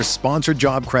 $75 sponsored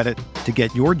job credit to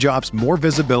get your jobs more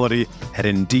visibility at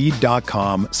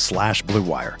Indeed.com/Blue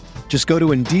Wire. Just go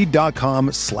to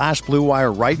Indeed.com/Blue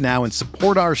Wire right now and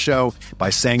support our show by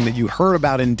saying that you heard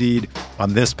about Indeed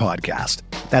on this podcast.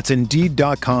 That's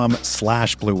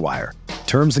Indeed.com/Blue Wire.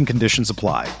 Terms and conditions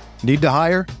apply. Need to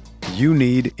hire? You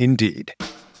need Indeed.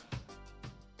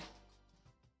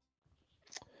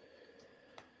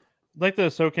 Like the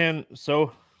Sochan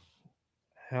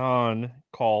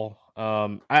call.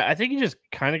 I think he just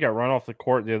kind of got run off the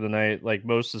court the other night, like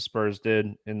most of the Spurs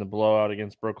did in the blowout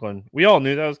against Brooklyn. We all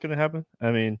knew that was going to happen. I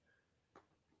mean,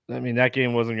 that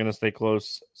game wasn't going to stay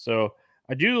close. So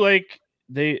I do like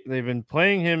they've been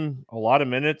playing him a lot of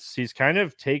minutes. He's kind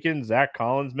of taken Zach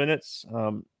Collins minutes.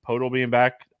 Poeltl being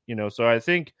back, So I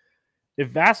think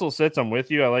if Vassell sits, I'm with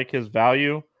you. I like his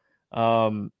value.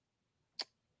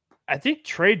 I think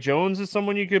Trey Jones is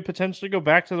someone you could potentially go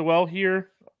back to the well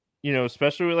here,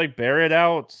 especially with like Barrett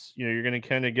out. You're going to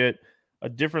kind of get a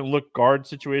different look guard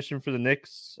situation for the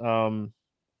Knicks,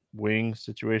 wing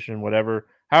situation,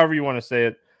 however you want to say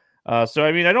it. So,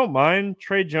 I mean, I don't mind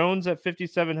Trey Jones at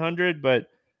 5,700, but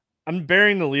I'm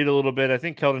bearing the lead a little bit. I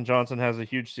think Keldon Johnson has a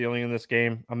huge ceiling in this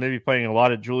game. I'm going to be playing a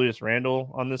lot of Julius Randle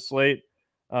on this slate.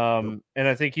 And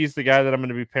I think he's the guy that I'm going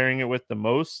to be pairing it with the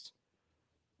most.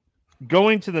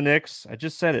 Going to the Knicks, I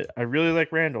just said it. I really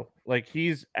like Randle. Like,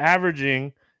 he's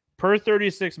averaging per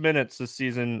 36 minutes this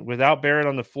season without Barrett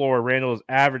on the floor. Randle is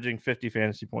averaging 50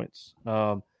 fantasy points.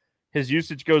 His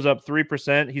usage goes up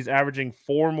 3%. He's averaging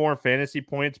 4 more fantasy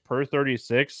points per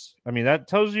 36. I mean, that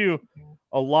tells you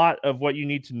a lot of what you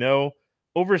need to know.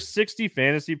 Over 60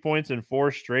 fantasy points in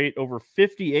 4 straight, over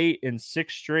 58 in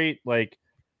 6 straight. Like,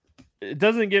 it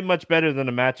doesn't get much better than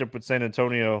a matchup with San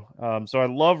Antonio. So I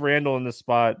love Randle in this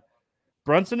spot.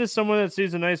 Brunson is someone that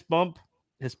sees a nice bump.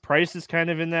 His price is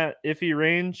kind of in that iffy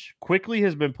range. Quickly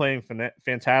has been playing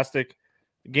fantastic.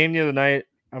 The game the other night,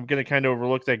 I'm going to kind of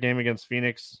overlook that game against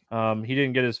Phoenix. He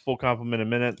didn't get his full complement of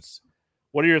minutes.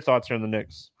 What are your thoughts here on the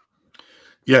Knicks?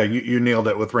 Yeah, you nailed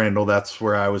it with Randle. That's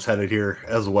where I was headed here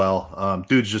as well.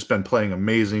 Dude's just been playing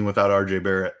amazing without RJ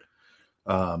Barrett.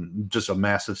 Just a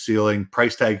massive ceiling.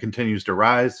 Price tag continues to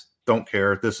rise. Don't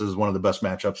care. This is one of the best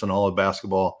matchups in all of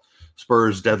basketball.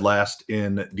 Spurs dead last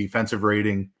in defensive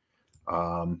rating.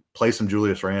 Play some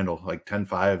Julius Randle, like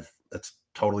 10-5. That's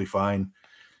totally fine.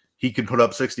 He can put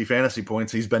up 60 fantasy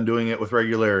points. He's been doing it with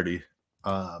regularity.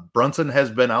 Brunson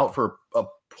has been out for a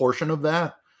portion of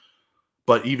that,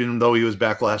 but even though he was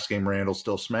back last game, Randle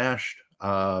still smashed.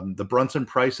 The Brunson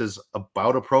price is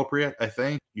about appropriate, I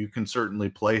think. You can certainly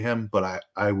play him, but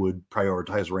I would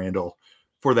prioritize Randle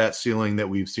for that ceiling that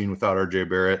we've seen without RJ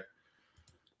Barrett.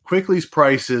 Quickly's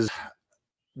price is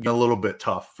a little bit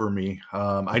tough for me.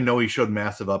 I know he showed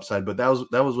massive upside, but that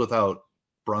was without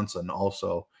Brunson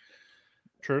also.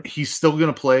 True. He's still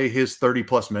going to play his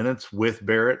 30-plus minutes with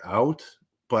Barrett out,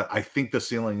 but I think the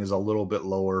ceiling is a little bit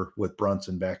lower with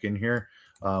Brunson back in here.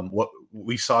 What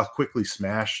we saw Quickly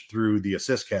smash through the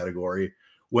assist category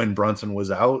when Brunson was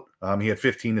out. He had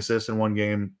 15 assists in one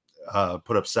game,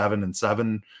 put up 7 and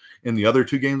 7 in the other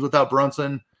 2 games without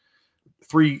Brunson.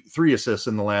 Three assists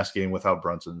in the last game without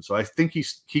Brunson. So I think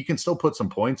he can still put some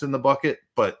points in the bucket,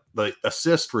 but the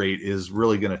assist rate is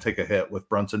really going to take a hit with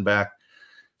Brunson back.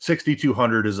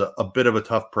 6,200 is a bit of a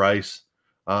tough price.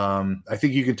 I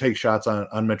think you can take shots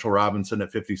on Mitchell Robinson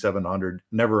at 5,700.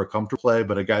 Never a comfortable play,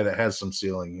 but a guy that has some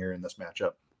ceiling here in this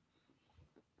matchup.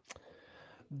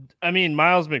 I mean,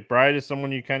 Miles McBride is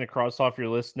someone you kind of cross off your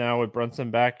list now with Brunson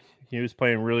back. He was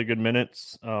playing really good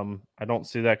minutes. I don't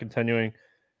see that continuing.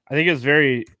 I think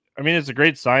it's a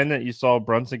great sign that you saw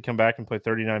Brunson come back and play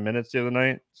 39 minutes the other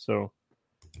night. So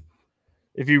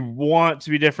if you want to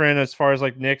be different as far as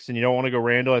like Knicks and you don't want to go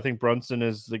Randall, I think Brunson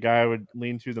is the guy I would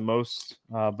lean to the most.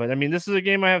 But I mean, this is a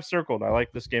game I have circled. I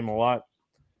like this game a lot.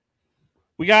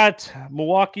 We got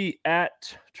Milwaukee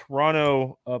at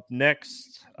Toronto up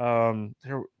next.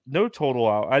 No total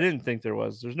out. I didn't think there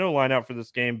was. There's no line out for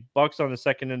this game. Bucks on the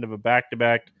second end of a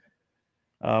back-to-back.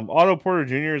 Otto Porter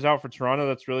Jr. is out for Toronto.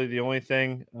 That's really the only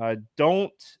thing. They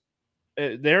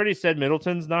already said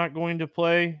Middleton's not going to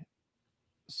play.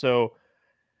 So,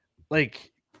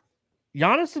 like,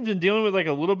 Giannis has been dealing with, like,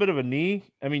 a little bit of a knee.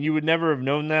 I mean, you would never have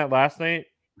known that last night.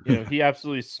 You know, he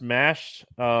absolutely smashed.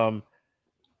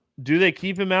 Do they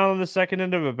keep him out on the second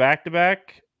end of a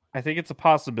back-to-back? I think it's a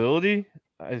possibility.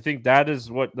 I think that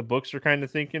is what the books are kind of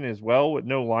thinking as well, with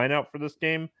no line out for this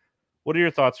game. What are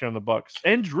your thoughts here on the Bucks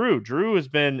and Drew? Drew has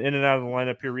been in and out of the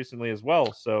lineup here recently as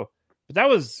well. So, but that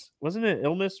wasn't it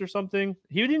illness or something?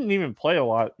 He didn't even play a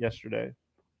lot yesterday,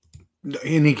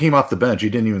 and he came off the bench. He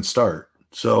didn't even start.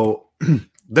 So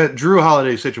that Drew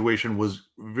Holiday situation was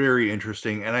very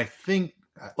interesting. And I think,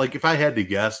 like, if I had to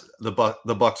guess, the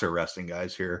Bucks are resting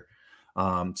guys here.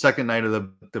 Second night of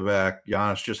the back,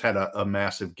 Giannis just had a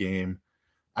massive game.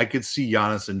 I could see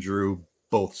Giannis and Drew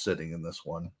both sitting in this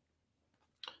one.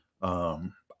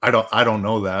 I don't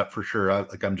know that for sure.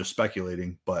 I'm just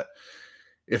speculating, but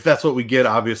if that's what we get,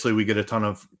 obviously we get a ton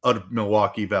of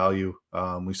Milwaukee value.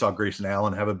 We saw Grayson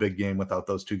Allen have a big game without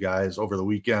those 2 guys over the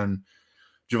weekend.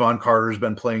 Javon Carter's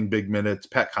been playing big minutes.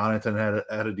 Pat Connaughton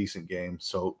had a decent game.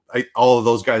 So all of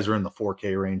those guys are in the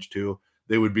 4K range too.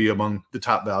 They would be among the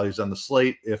top values on the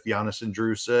slate if Giannis and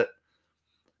Drew sit.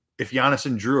 If Giannis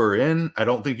and Drew are in, I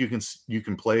don't think you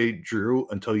can play Drew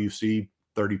until you see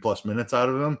 30-plus minutes out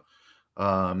of him.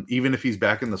 Even if he's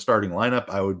back in the starting lineup,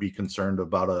 I would be concerned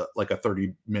about a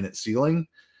 30-minute ceiling,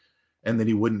 and that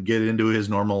he wouldn't get into his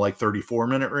normal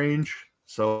 34-minute range.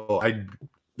 So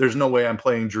there's no way I'm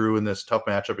playing Drew in this tough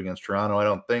matchup against Toronto. I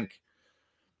don't think.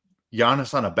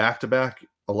 Giannis on a back-to-back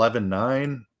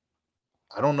 11-9.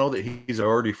 I don't know that he's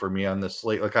already for me on this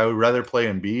slate. Like, I would rather play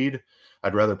Embiid.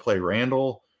 I'd rather play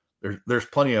Randall. There's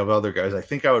plenty of other guys. I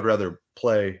think I would rather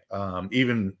play,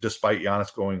 even despite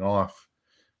Giannis going off.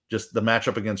 Just the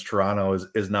matchup against Toronto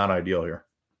is not ideal here.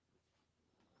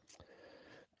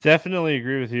 Definitely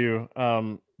agree with you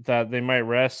that they might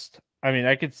rest. I mean,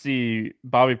 I could see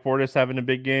Bobby Portis having a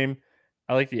big game.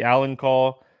 I like the Allen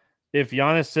call. If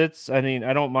Giannis sits, I mean,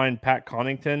 I don't mind Pat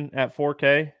Connaughton at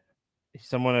 4K. He's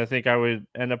someone I think I would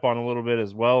end up on a little bit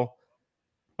as well.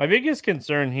 My biggest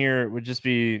concern here would just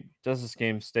be, does this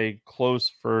game stay close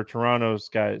for Toronto's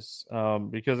guys?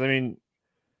 Because, I mean,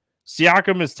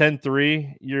 Siakam is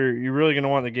 10-3. You're really going to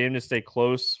want the game to stay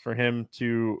close for him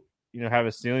to, have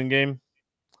a ceiling game.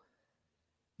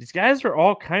 These guys are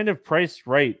all kind of priced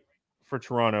right for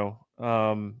Toronto.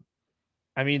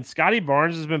 I mean, Scotty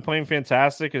Barnes has been playing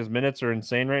fantastic. His minutes are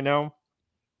insane right now.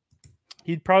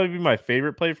 He'd probably be my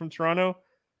favorite play from Toronto,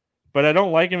 but I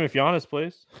don't like him if Giannis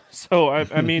plays. So,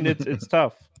 I mean, it's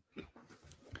tough.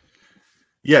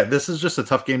 Yeah, this is just a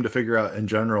tough game to figure out in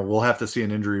general. We'll have to see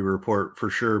an injury report for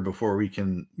sure before we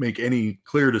can make any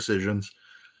clear decisions.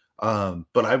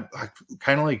 But I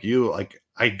kind of like you. Like,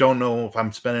 I don't know if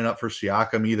I'm spending up for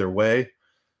Siakam either way,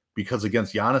 because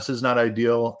against Giannis is not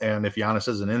ideal. And if Giannis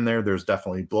isn't in there, there's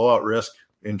definitely blowout risk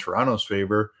in Toronto's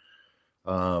favor.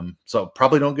 So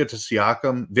probably don't get to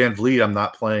Siakam. Van Vliet, I'm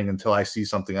not playing until I see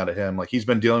something out of him. Like, he's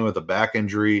been dealing with a back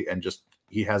injury and just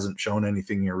he hasn't shown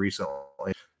anything here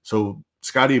recently. So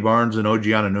Scotty Barnes and OG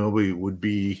Anunoby would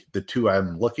be the 2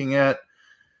 I'm looking at.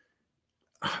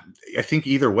 I think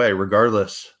either way,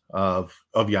 regardless, of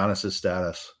Giannis's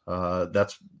status.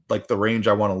 That's like the range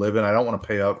I want to live in. I don't want to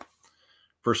pay up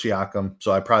for Siakam,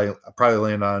 so I probably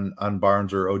land on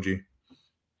Barnes or OG.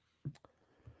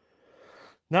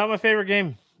 Not my favorite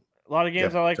game. A lot of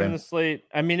games I like same. in the slate.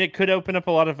 I mean, it could open up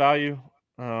a lot of value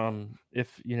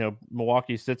if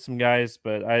Milwaukee sits some guys,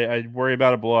 but I worry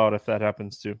about a blowout if that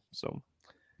happens too. So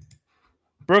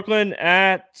Brooklyn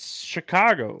at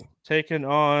Chicago taking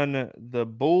on the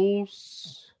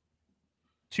Bulls.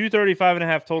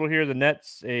 235.5 total here. The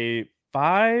Nets a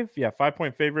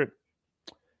 5-point favorite.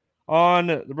 On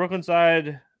the Brooklyn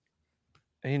side,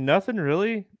 ain't nothing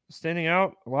really standing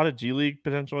out. A lot of G League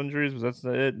potential injuries, but that's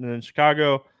it. And then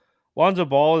Chicago, Lonzo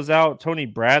Ball is out. Tony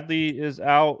Bradley is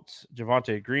out.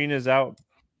 Javonte Green is out.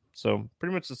 So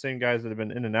pretty much the same guys that have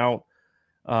been in and out.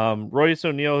 Royce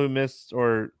O'Neal, who missed,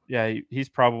 he's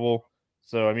probable.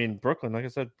 So, I mean, Brooklyn, like I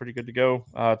said, pretty good to go.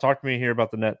 Talk to me here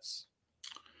about the Nets.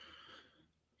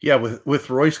 Yeah, with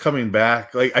Royce coming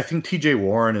back, like I think TJ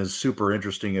Warren is super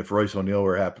interesting if Royce O'Neal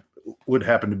would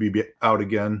happen to be out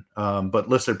again, but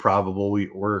listed probable.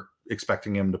 We're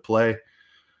expecting him to play.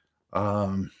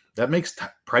 That makes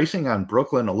pricing on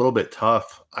Brooklyn a little bit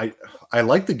tough. I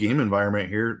like the game environment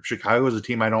here. Chicago is a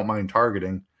team I don't mind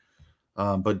targeting,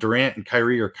 but Durant and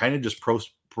Kyrie are kind of just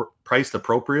priced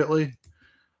appropriately.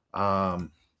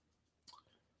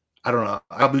 I don't know.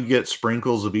 I'll probably get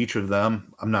sprinkles of each of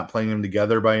them. I'm not playing them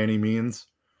together by any means.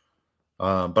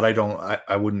 But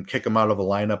I wouldn't kick him out of the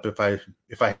lineup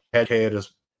if I had K at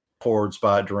his forward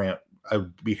spot. Durant,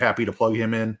 I'd be happy to plug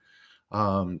him in.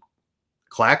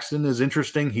 Claxton is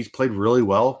interesting. He's played really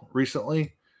well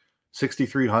recently.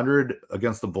 6,300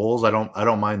 against the Bulls. I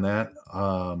don't mind that.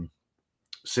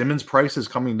 Simmons' price is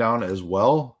coming down as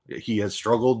well. He has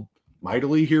struggled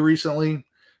mightily here recently,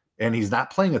 and he's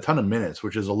not playing a ton of minutes,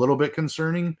 which is a little bit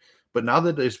concerning. But now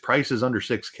that his price is under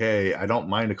 6K, I don't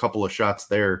mind a couple of shots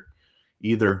there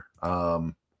either.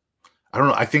 I don't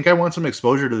know. I think I want some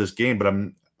exposure to this game, but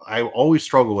I always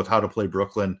struggle with how to play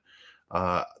Brooklyn.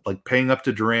 Like paying up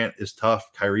to Durant is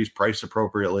tough. Kyrie's priced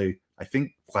appropriately. I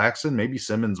think Claxton, maybe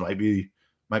Simmons might be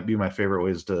my favorite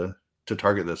ways to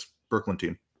target this Brooklyn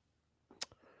team.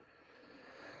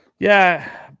 Yeah,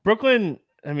 Brooklyn,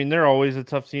 I mean, they're always a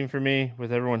tough team for me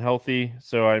with everyone healthy.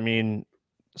 So, I mean,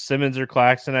 Simmons or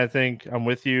Claxton, I think I'm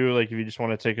with you. Like, if you just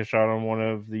want to take a shot on one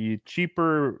of the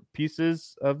cheaper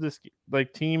pieces of this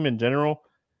like team in general,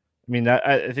 I mean,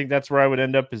 I think that's where I would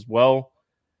end up as well.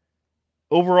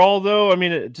 Overall, though, I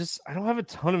mean, I don't have a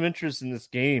ton of interest in this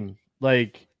game.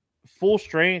 Like, full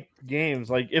strength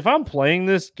games. Like, if I'm playing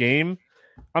this game,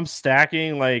 I'm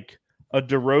stacking like a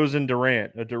DeRozan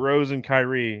Durant, a DeRozan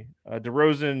Kyrie, a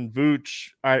DeRozan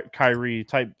Vooch Kyrie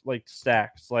type like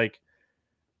stacks. Like,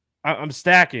 I'm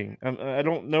stacking. I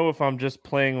don't know if I'm just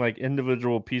playing like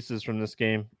individual pieces from this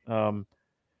game.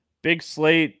 Big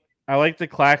slate. I like the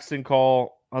Claxton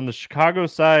call. On the Chicago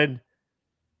side,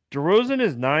 DeRozan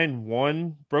is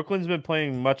 9-1. Brooklyn's been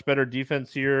playing much better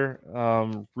defense here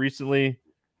recently.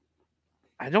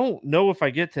 I don't know if I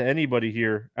get to anybody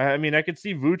here. I mean, I could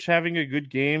see Vooch having a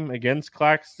good game against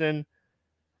Claxton.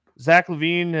 Zach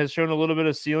LaVine has shown a little bit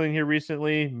of ceiling here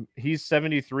recently. He's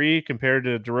 73 compared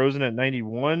to DeRozan at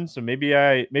 91. So maybe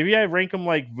I rank him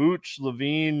like Vooch,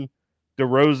 LaVine,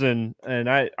 DeRozan, and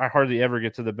I hardly ever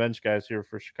get to the bench guys here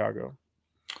for Chicago.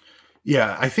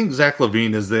 Yeah, I think Zach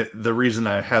LaVine is the reason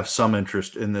I have some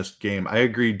interest in this game. I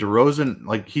agree. DeRozan,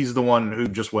 like he's the one who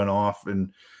just went off,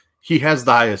 and he has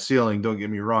the highest ceiling. Don't get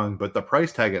me wrong, but the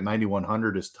price tag at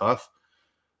 9,100 is tough.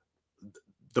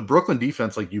 The Brooklyn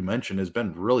defense, like you mentioned, has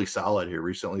been really solid here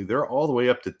recently. They're all the way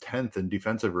up to 10th in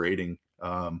defensive rating,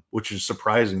 which is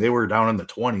surprising. They were down in the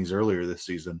 20s earlier this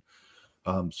season.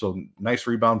 So nice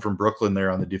rebound from Brooklyn there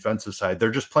on the defensive side.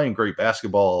 They're just playing great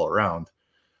basketball all around.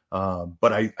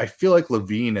 But I feel like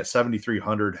LaVine at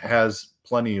 7,300 has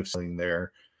plenty of ceiling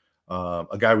there.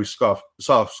 A guy we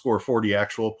saw score 40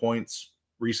 actual points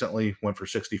recently, went for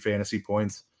 60 fantasy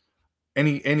points.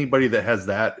 Anybody that has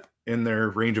that in their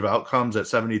range of outcomes at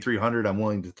 7,300, I'm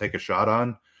willing to take a shot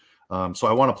on. So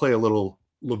I want to play a little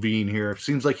LaVine here.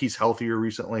 Seems like he's healthier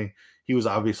recently. He was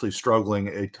obviously struggling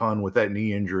a ton with that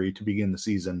knee injury to begin the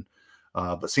season,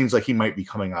 but seems like he might be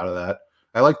coming out of that.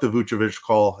 I like the Vucevic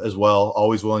call as well.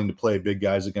 Always willing to play big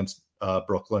guys against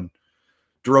Brooklyn.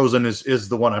 DeRozan is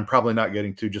the one I'm probably not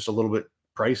getting to, just a little bit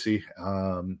pricey.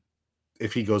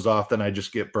 If he goes off, then I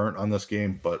just get burnt on this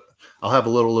game. But I'll have a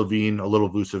little LaVine, a little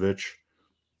Vucevic.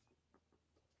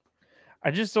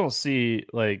 I just don't see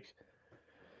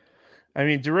I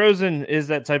mean, DeRozan is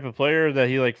that type of player that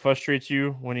he like frustrates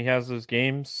you when he has those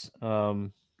games.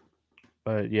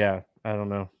 But yeah, I don't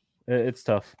know. It's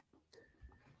tough.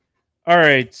 All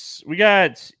right, we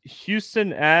got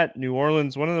Houston at New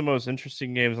Orleans, one of the most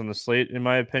interesting games on the slate, in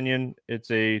my opinion.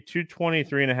 It's a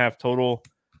 223.5 total.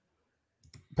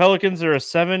 Pelicans are a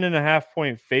 7.5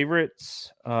 point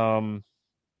favorites.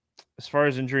 As far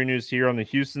as injury news here on the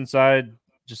Houston side,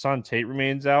 Jason Tate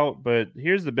remains out, but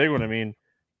here's the big one. I mean,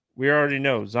 we already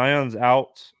know Zion's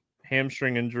out,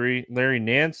 hamstring injury. Larry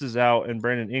Nance is out, and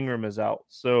Brandon Ingram is out.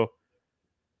 So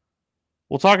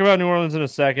we'll talk about New Orleans in a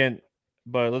second,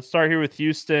 but let's start here with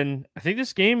Houston. I think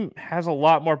this game has a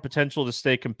lot more potential to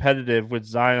stay competitive with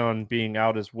Zion being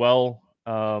out as well.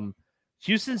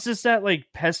 Houston's just that like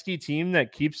pesky team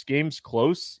that keeps games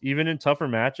close, even in tougher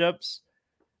matchups.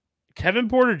 Kevin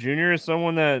Porter Jr. is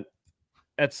someone that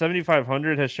at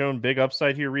 7,500 has shown big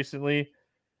upside here recently.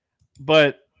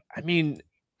 But I mean,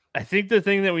 I think the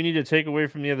thing that we need to take away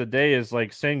from the other day is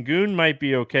like Sengun might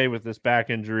be okay with this back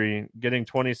injury, getting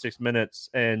 26 minutes,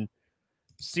 and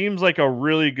seems like a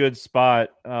really good spot.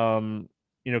 Kind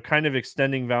of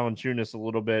extending Valanciunas a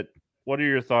little bit. What are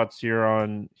your thoughts here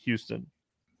on Houston?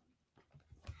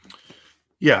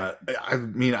 Yeah, I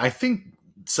mean, I think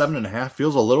 7.5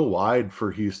 feels a little wide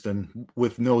for Houston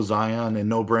with no Zion and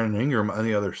no Brandon Ingram on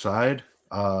the other side.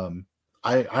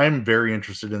 I'm very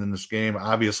interested in this game.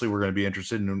 Obviously, we're going to be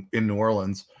interested in New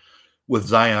Orleans with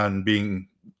Zion being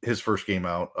his first game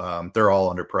out. They're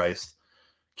all underpriced.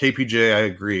 KPJ, I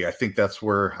agree. I think that's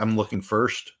where I'm looking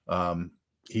first.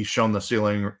 He's shown the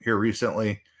ceiling here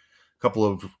recently. A couple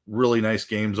of really nice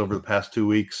games over the past 2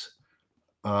 weeks.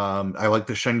 I like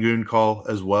the Sengun call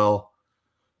as well.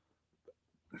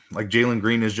 Like Jalen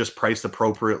Green is just priced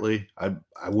appropriately. I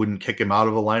wouldn't kick him out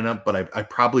of a lineup, but I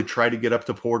probably try to get up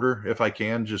to Porter if I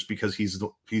can, just because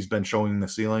he's been showing the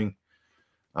ceiling.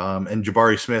 And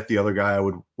Jabari Smith, the other guy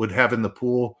I would have in the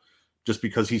pool, just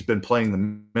because he's been playing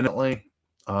the minutely.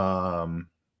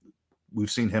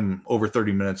 We've seen him over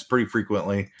 30 minutes pretty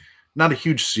frequently. Not a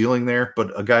huge ceiling there,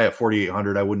 but a guy at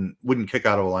 4,800 I wouldn't kick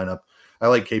out of a lineup. I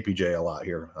like KPJ a lot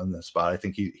here on this spot. I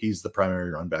think he's the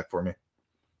primary run back for me.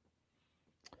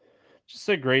 Just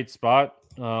a great spot.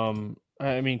 I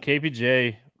mean,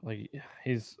 KPJ, like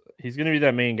he's going to be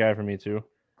that main guy for me too.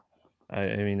 I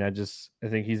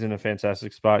think he's in a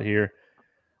fantastic spot here.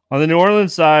 On the New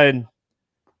Orleans side,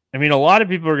 I mean, a lot of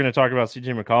people are going to talk about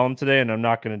CJ McCollum today, and I'm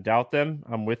not going to doubt them.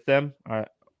 I'm with them.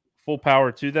 Full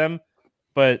power to them.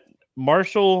 But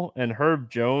Marshall and Herb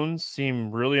Jones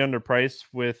seem really underpriced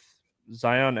with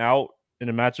Zion out in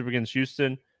a matchup against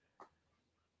Houston.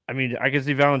 I mean, I can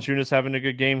see Valanciunas having a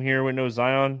good game here with no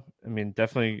Zion. I mean,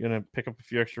 definitely going to pick up a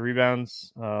few extra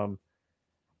rebounds.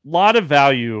 Lot of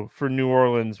value for New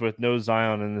Orleans with no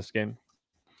Zion in this game.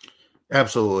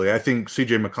 Absolutely. I think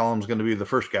CJ McCollum is going to be the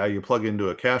first guy you plug into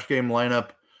a cash game lineup.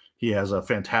 He has a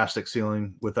fantastic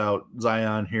ceiling without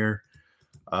Zion here.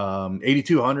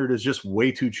 8,200 is just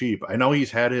way too cheap. I know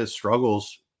he's had his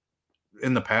struggles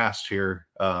in the past here,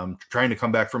 trying to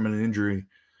come back from an injury.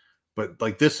 But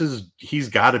like he's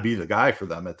got to be the guy for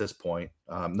them at this point.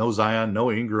 No Zion,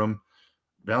 no Ingram.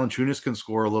 Valanciunas can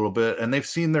score a little bit, and they've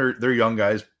seen their young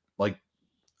guys like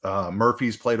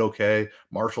Murphy's played okay,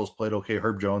 Marshall's played okay,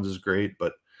 Herb Jones is great,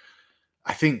 but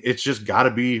I think it's just got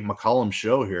to be McCollum's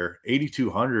show here.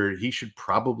 8,200, he should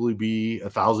probably be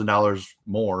 $1,000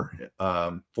 more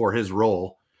for his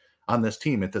role on this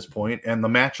team at this point, and the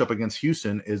matchup against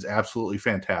Houston is absolutely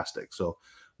fantastic. So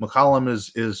McCollum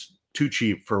is too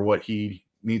cheap for what he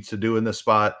needs to do in this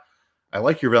spot. I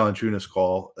like your Valanciunas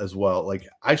call as well. Like,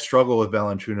 I struggle with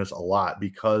Valanciunas a lot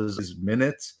because his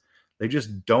minutes, they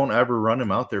just don't ever run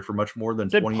him out there for much more than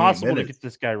 28 minutes. It's impossible to get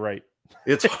this guy right.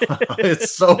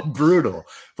 It's so brutal.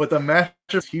 But the match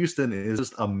of Houston is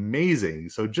just amazing.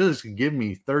 So just give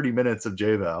me 30 minutes of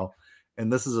J-Val,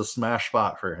 and this is a smash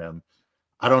spot for him.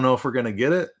 I don't know if we're going to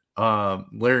get it.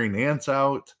 Larry Nance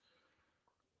out.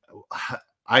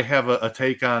 I have a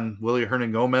take on Willie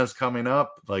Hernangomez coming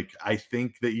up. Like, I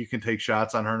think that you can take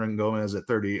shots on Hernangomez at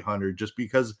 3,800 just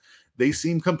because they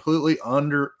seem completely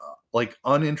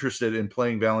uninterested in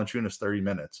playing Valanciunas 30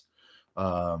 minutes.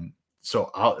 So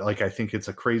I think it's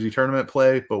a crazy tournament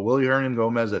play, but Willie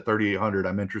Hernangomez at 3,800,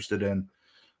 I'm interested in.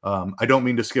 I don't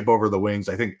mean to skip over the wings.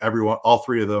 I think all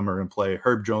three of them are in play.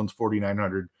 Herb Jones,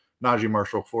 4,900, Najee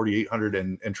Marshall, 4,800,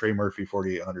 and Trey Murphy,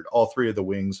 4,800. All three of the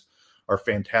wings are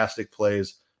fantastic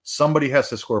plays. Somebody has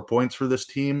to score points for this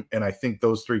team, and I think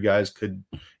those three guys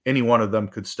any one of them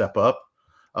could step up.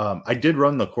 I did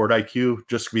run the court IQ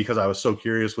just because I was so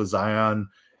curious with Zion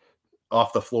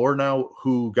off the floor now,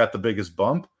 who got the biggest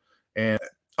bump. And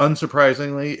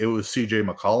unsurprisingly, it was CJ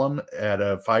McCollum at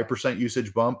a 5%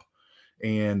 usage bump.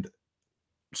 And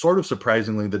sort of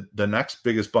surprisingly, the next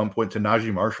biggest bump went to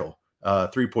Najee Marshall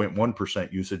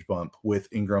 3.1% usage bump with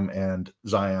Ingram and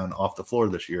Zion off the floor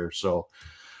this year. So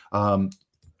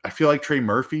I feel like Trey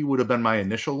Murphy would have been my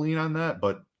initial lean on that,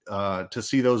 but to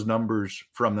see those numbers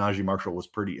from Najee Marshall was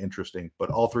pretty interesting. But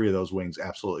all three of those wings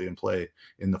absolutely in play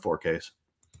in the 4Ks.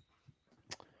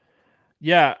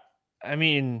 Yeah, I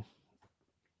mean,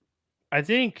 I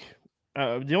think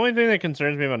the only thing that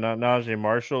concerns me about Najee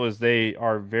Marshall is they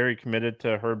are very committed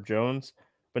to Herb Jones.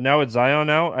 But now with Zion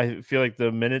out, I feel like the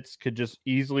minutes could just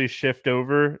easily shift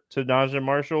over to Najee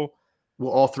Marshall.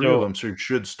 Well, all three of them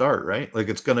should start, right? Like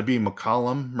it's going to be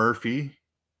McCollum, Murphy,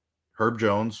 Herb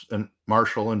Jones, and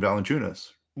Marshall and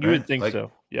Valanciunas. You would think so.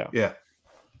 Yeah. Yeah.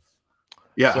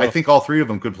 Yeah. So, I think all three of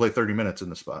them could play 30 minutes in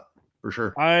the spot for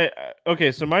sure.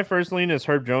 Okay. So my first lean is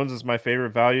Herb Jones is my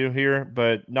favorite value here,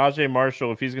 but Najee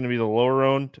Marshall, if he's going to be the lower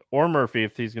owned, or Murphy,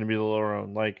 if he's going to be the lower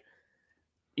owned, like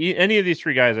any of these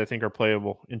three guys, I think are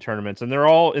playable in tournaments, and they're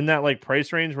all in that like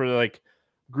price range where they're like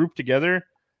grouped together.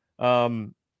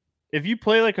 If you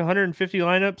play like 150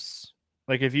 lineups,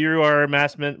 like if you are a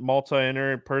mass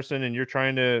multi-enter person and you're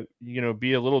trying to,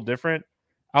 be a little different,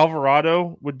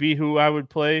 Alvarado would be who I would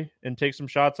play and take some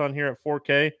shots on here at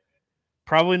 4K.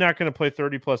 Probably not going to play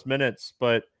 30 plus minutes,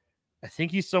 but I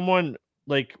think he's someone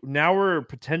like now we're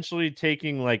potentially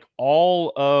taking like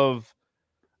all of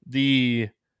the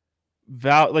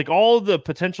all of the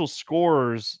potential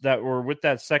scorers that were with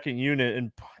that second unit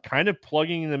and kind of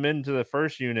plugging them into the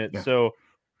first unit. Yeah. So,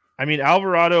 I mean,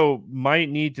 Alvarado might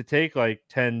need to take like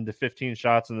 10 to 15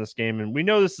 shots in this game. And we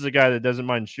know this is a guy that doesn't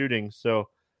mind shooting. So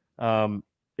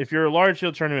if you're a large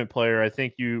field tournament player, I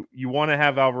think you want to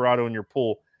have Alvarado in your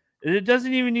pool. It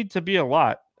doesn't even need to be a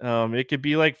lot. It could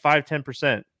be like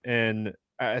 5-10%. And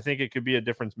I think it could be a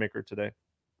difference maker today.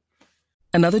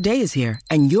 Another day is here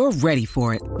and you're ready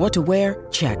for it. What to wear?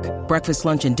 Check. Breakfast,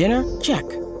 lunch, and dinner? Check.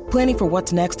 Planning for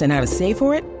what's next and how to save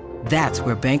for it? That's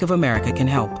where Bank of America can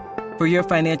help. For your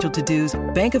financial to-dos,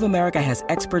 Bank of America has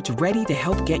experts ready to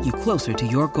help get you closer to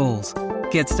your goals.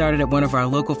 Get started at one of our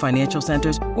local financial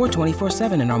centers or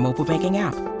 24/7 in our mobile banking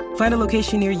app. Find a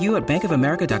location near you at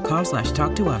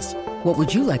bankofamerica.com/talktous. What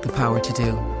would you like the power to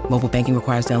do? Mobile banking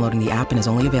requires downloading the app and is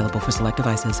only available for select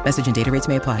devices. Message and data rates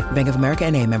may apply. Bank of America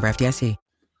N.A., member FDIC.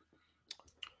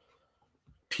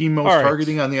 Team most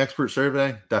targeting on the expert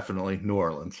survey? Definitely New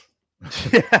Orleans.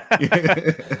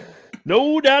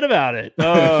 No doubt about it.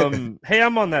 Hey,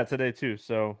 I'm on that today too,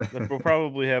 so we'll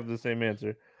probably have the same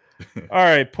answer. All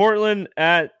right, Portland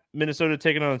at Minnesota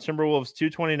taking on the Timberwolves,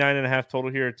 229.5 total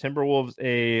here. Timberwolves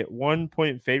a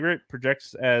 1-point favorite,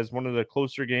 projects as one of the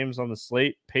closer games on the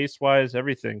slate, pace-wise,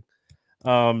 everything.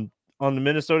 On the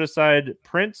Minnesota side,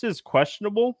 Prince is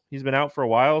questionable. He's been out for a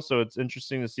while, so it's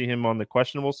interesting to see him on the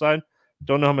questionable side.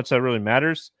 Don't know how much that really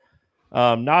matters.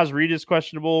 Naz Reid is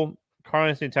questionable.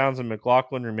 Karl-Anthony Towns and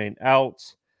McLaughlin remain out.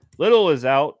 Little is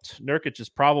out. Nurkic is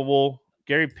probable.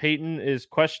 Gary Payton is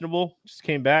questionable. Just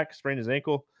came back, sprained his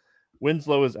ankle.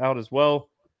 Winslow is out as well.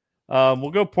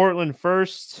 We'll go Portland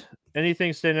first.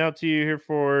 Anything standing out to you here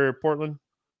for Portland?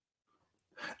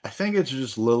 I think it's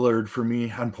just Lillard for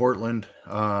me on Portland.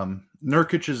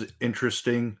 Nurkic is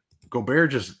interesting.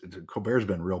 Gobert's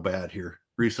been real bad here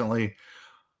recently.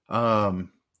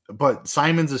 But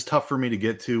Simons is tough for me to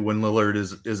get to when Lillard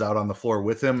is out on the floor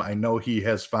with him. I know he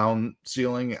has found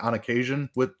ceiling on occasion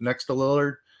with next to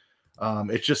Lillard.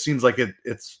 It just seems like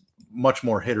it's much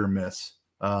more hit or miss.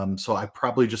 So I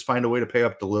probably just find a way to pay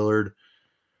up to Lillard,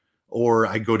 or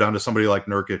I go down to somebody like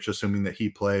Nurkic, assuming that he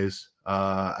plays.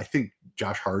 I think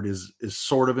Josh Hart is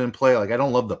sort of in play. Like I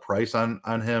don't love the price on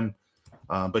him,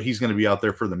 but he's going to be out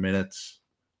there for the minutes.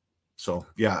 So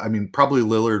yeah, I mean probably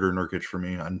Lillard or Nurkic for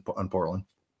me on Portland.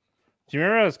 Do you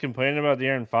remember I was complaining about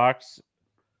De'Aaron Fox?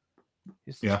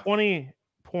 He's 20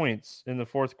 points in the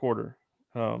fourth quarter.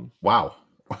 Wow.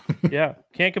 Yeah,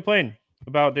 can't complain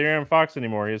about De'Aaron Fox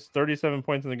anymore. He has 37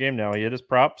 points in the game now. He hit his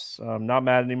props. Not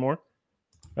mad anymore.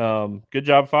 Good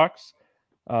job, Fox.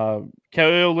 Kelly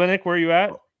Olynyk, where are you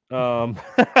at?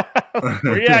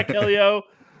 Where you at, Kelly O?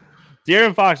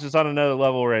 De'Aaron Fox is on another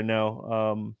level right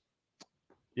now.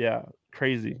 Yeah,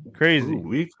 crazy. Ooh,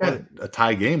 we've got a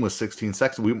tie game with 16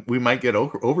 seconds. We might get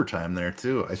overtime there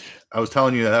too. I was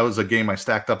telling you that was a game I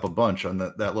stacked up a bunch on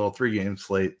that little 3-game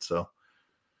slate. So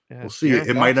we'll see. It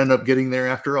Fox might end up getting there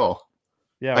after all.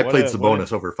 Yeah, I played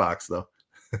Sabonis over Fox though.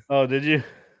 Oh, did you?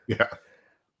 Yeah.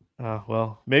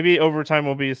 Well, maybe overtime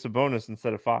will be a Sabonis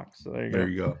instead of Fox. So there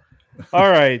you go.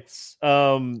 All right.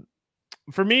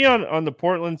 For me on the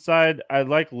Portland side, I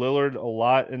like Lillard a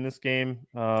lot in this game.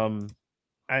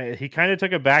 He kind of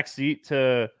took a back seat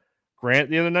to Grant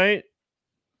the other night.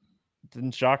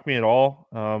 Didn't shock me at all.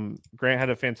 Grant had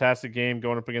a fantastic game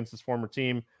going up against his former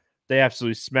team. They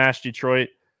absolutely smashed Detroit.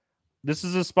 This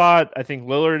is a spot I think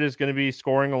Lillard is going to be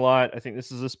scoring a lot. I think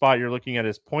this is a spot you're looking at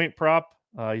his point prop.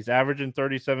 He's averaging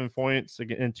 37 points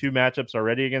in 2 matchups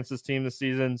already against this team this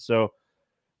season. So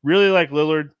really like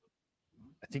Lillard.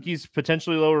 I think he's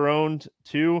potentially lower owned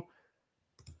too.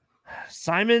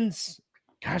 Simons,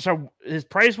 gosh, his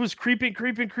price was creeping.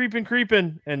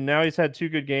 And now he's had 2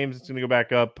 good games. It's going to go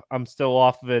back up. I'm still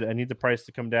off of it. I need the price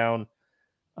to come down.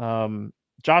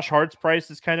 Josh Hart's price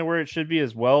is kind of where it should be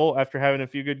as well after having a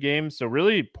few good games. So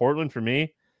really Portland for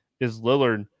me is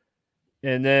Lillard.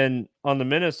 And then on the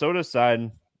Minnesota side,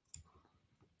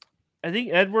 I think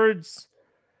Edwards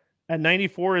at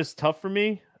 94 is tough for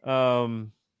me to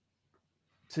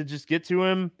just get to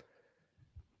him.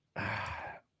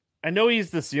 I know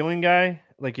he's the ceiling guy.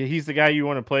 Like he's the guy you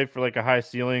want to play for like a high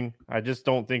ceiling. I just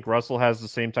don't think Russell has the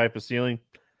same type of ceiling.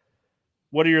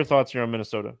 What are your thoughts here on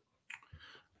Minnesota?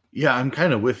 Yeah, I'm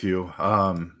kind of with you.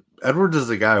 Edwards is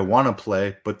the guy I want to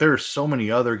play, but there are so many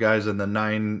other guys in the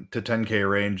 9 to 10K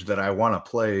range that I want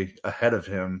to play ahead of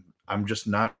him. I'm just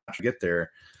not to get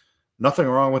there. Nothing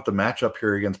wrong with the matchup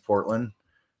here against Portland.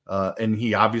 And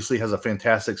he obviously has a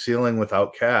fantastic ceiling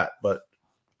without Cat, but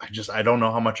I don't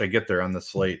know how much I get there on the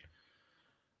slate.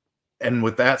 And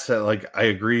with that said, like, I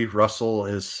agree, Russell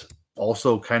is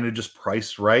also kind of just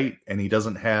priced right, and he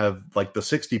doesn't have like the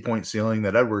 60-point ceiling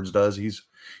that Edwards does.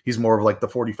 He's more of like the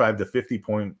 45 to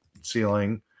 50-point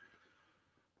ceiling.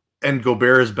 And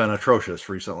Gobert has been atrocious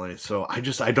recently. So I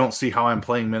don't see how I'm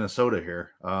playing Minnesota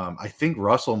here. I think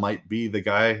Russell might be the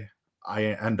guy I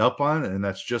end up on, and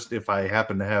that's just if I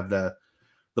happen to have the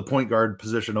point guard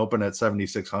position open at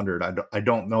 7,600. I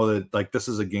don't know that like this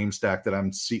is a game stack that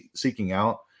I'm seeking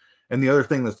out. And the other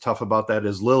thing that's tough about that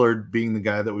is Lillard being the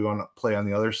guy that we want to play on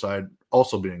the other side,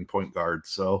 also being point guard.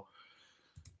 So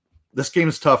this game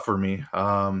is tough for me.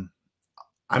 I'm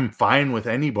fine with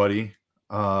anybody.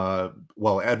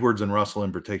 Edwards and Russell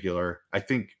in particular. I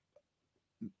think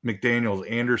McDaniels,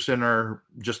 Anderson are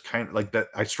just kind of like that.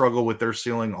 I struggle with their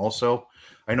ceiling also.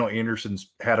 I know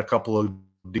Anderson's had a couple of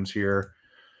games here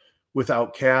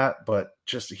without Cat, but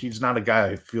just he's not a guy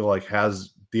I feel like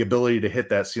has the ability to hit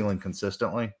that ceiling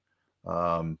consistently.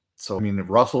 So I mean,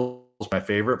 Russell's my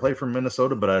favorite play from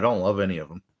Minnesota, but I don't love any of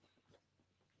them.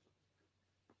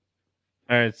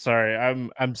 All right, sorry.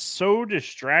 I'm so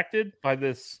distracted by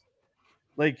this.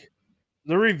 Like,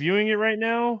 they're reviewing it right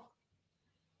now.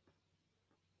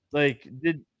 Like,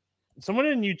 did someone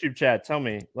in YouTube chat tell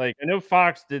me? Like, I know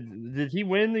Fox did he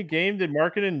win the game? Did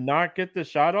Markkanen not get the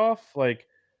shot off? Like,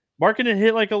 Markkanen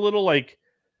hit like a little like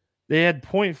they had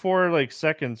 0.4 like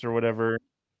seconds or whatever.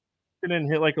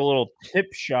 Markkanen hit like a little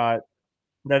tip shot,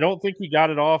 but I don't think he got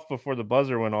it off before the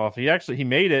buzzer went off. He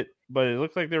made it, but it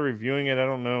looks like they're reviewing it. I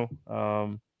don't know.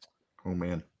 Oh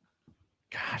man,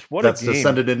 gosh, what that's a game! To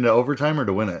send it into overtime or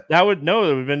to win it? It would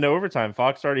have been to overtime.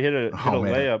 Fox already hit a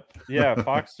layup. Yeah,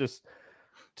 Fox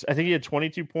I think he had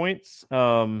 22 points.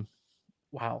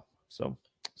 Wow. So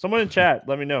someone in chat,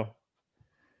 let me know.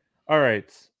 All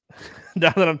right. Now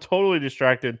that I'm totally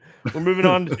distracted, we're moving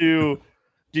on to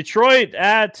Detroit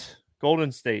at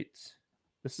Golden State.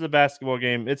 This is a basketball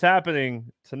game. It's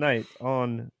happening tonight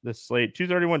on the slate.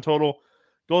 231 total.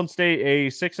 Golden State, a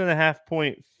 6.5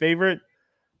 point favorite.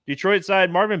 Detroit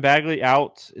side, Marvin Bagley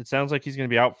out. It sounds like he's going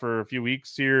to be out for a few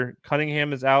weeks here.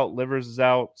 Cunningham is out. Livers is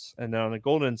out. And then on the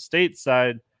Golden State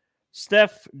side,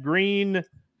 Steph, Green,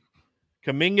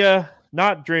 Kuminga,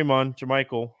 not Draymond,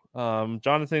 Jermichael,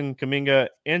 Jonathan Kuminga,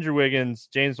 Andrew Wiggins,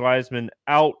 James Wiseman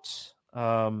out.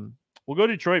 We'll go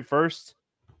Detroit first.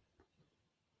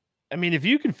 I mean, if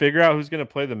you can figure out who's going to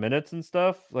play the minutes and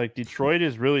stuff, like Detroit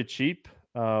is really cheap.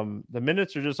 The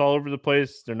minutes are just all over the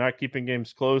place. They're not keeping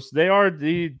games close. They are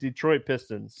the Detroit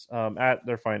Pistons at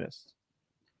their finest.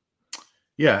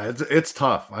 Yeah, it's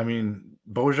tough. I mean,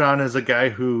 Bojan is a guy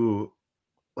who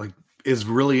like is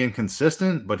really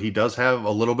inconsistent, but he does have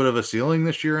a little bit of a ceiling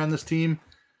this year on this team.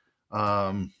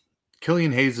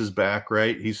 Killian Hayes is back,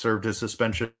 right? He served his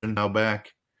suspension, now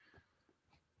back.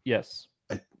 Yes.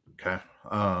 Okay.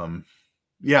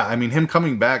 Yeah, I mean, him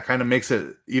coming back kind of makes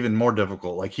it even more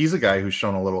difficult. Like, he's a guy who's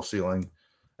shown a little ceiling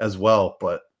as well,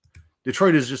 but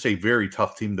Detroit is just a very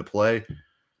tough team to play.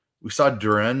 We saw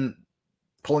Duren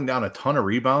pulling down a ton of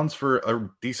rebounds for a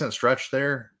decent stretch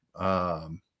there. I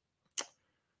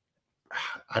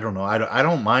don't know. I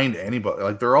don't mind anybody.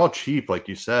 Like, they're all cheap, like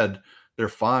you said. They're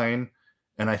fine.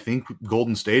 And I think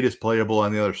Golden State is playable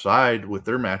on the other side with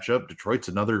their matchup. Detroit's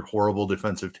another horrible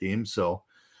defensive team, so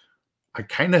I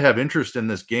kind of have interest in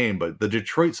this game, but the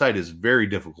Detroit side is very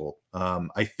difficult.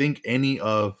 I think any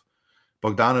of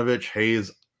Bogdanovich,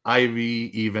 Hayes,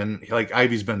 Ivy, even like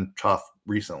Ivy's been tough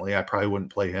recently. I probably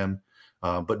wouldn't play him.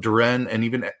 But Duren and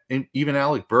even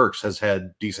Alec Burks has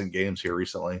had decent games here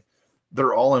recently.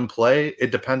 They're all in play.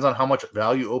 It depends on how much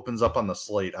value opens up on the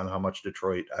slate on how much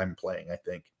Detroit I'm playing, I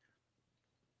think.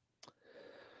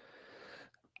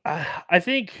 I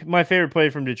think my favorite play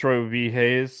from Detroit would be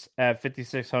Hayes at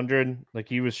 5,600. Like,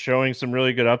 he was showing some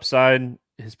really good upside.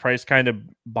 His price kind of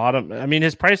bottom. I mean,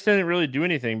 his price didn't really do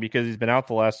anything because he's been out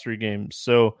the last 3 games.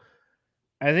 So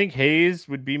I think Hayes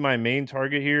would be my main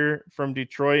target here from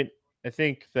Detroit. I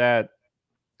think that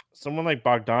someone like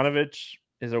Bogdanovich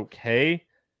is okay,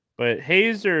 but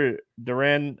Hayes or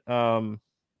Duren,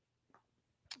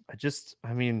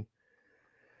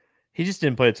 he just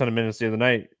didn't play a ton of minutes the other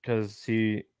night because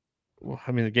the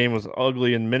game was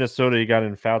ugly in Minnesota. He got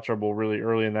in foul trouble really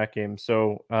early in that game.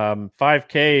 So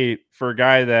 $5K for a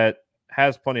guy that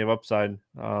has plenty of upside.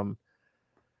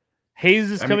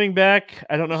 Hayes is coming back.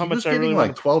 I don't know how much I really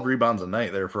like 12 rebounds a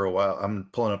night there for a while. I'm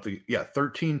pulling up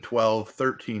 13, 12,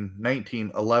 13,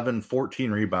 19, 11,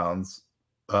 14 rebounds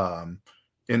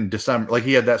in December. Like,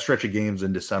 he had that stretch of games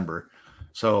in December.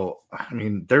 So, I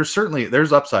mean, there's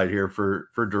upside here for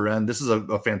Duren. This is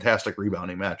a fantastic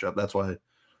rebounding matchup. That's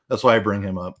why I bring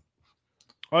him up.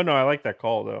 Oh, no, I like that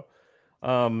call,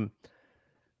 though.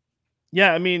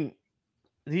 Yeah, I mean,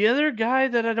 the other guy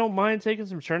that I don't mind taking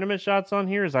some tournament shots on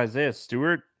here is Isaiah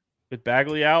Stewart with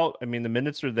Bagley out. I mean, the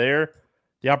minutes are there.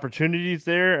 The opportunity's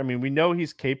there. I mean, we know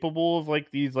he's capable of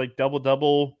like these like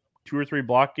double-double 2 or 3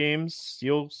 block games,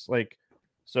 steals. Like,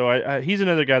 so he's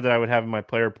another guy that I would have in my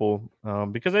player pool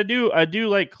because I do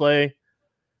like Clay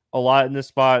a lot in this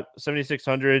spot.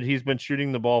 7,600. He's been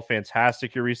shooting the ball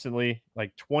fantastic here recently.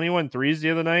 Like 21 threes the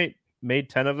other night,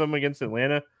 made 10 of them against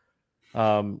Atlanta.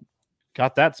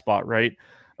 Got that spot right.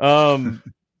 I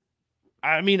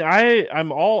mean,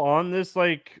 I'm all on this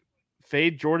like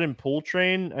fade Jordan Poole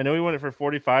train. I know he went it for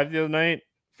 45 the other night,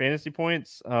 fantasy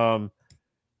points. I'm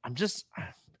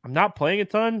not playing a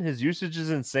ton. His usage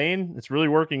is insane. It's really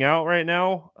working out right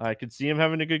now. I could see him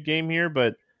having a good game here,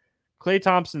 but Klay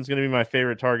Thompson's going to be my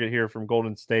favorite target here from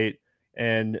Golden State.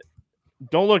 And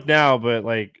don't look now, but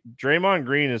like Draymond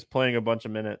Green is playing a bunch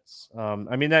of minutes.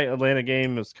 I mean, that Atlanta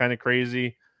game was kind of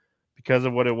crazy because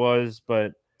of what it was,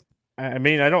 but I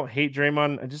mean, I don't hate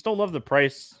Draymond. I just don't love the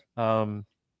price. We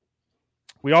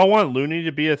all want Looney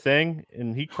to be a thing,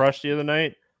 and he crushed the other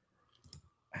night.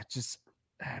 I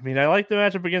like the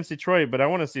matchup against Detroit, but I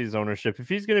want to see his ownership. If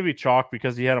he's going to be chalk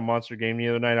because he had a monster game the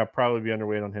other night, I'll probably be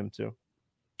underweight on him too.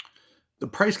 The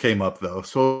price came up, though,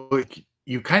 so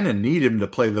you kind of need him to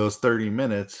play those 30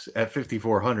 minutes at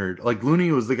 5,400. Like,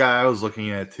 Looney was the guy I was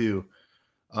looking at too,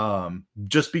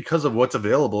 just because of what's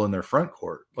available in their front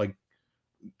court. Like,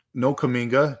 no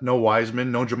Kuminga, no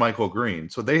Wiseman, no JaMychal Green.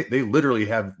 So they literally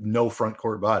have no front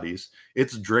court bodies.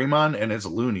 It's Draymond and it's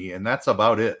Looney, and that's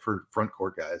about it for front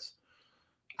court guys.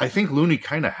 I think Looney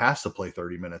kind of has to play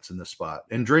 30 minutes in this spot,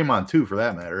 and Draymond too, for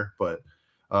that matter. But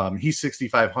he's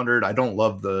 6,500. I don't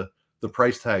love the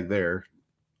price tag there.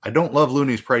 I don't love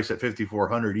Looney's price at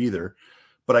 5,400 either,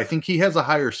 but I think he has a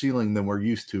higher ceiling than we're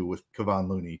used to with Kevon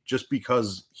Looney, just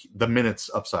because the minutes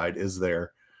upside is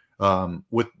there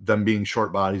with them being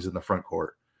short bodies in the front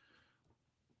court.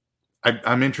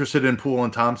 I'm interested in Poole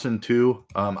and Thompson too.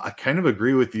 I kind of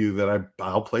agree with you that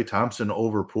I'll play Thompson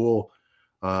over Poole.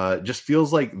 Just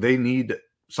feels like they need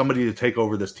somebody to take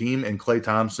over this team, and Klay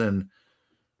Thompson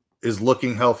is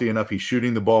looking healthy enough. He's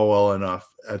shooting the ball well enough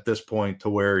at this point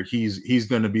to where he's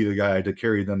going to be the guy to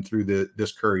carry them through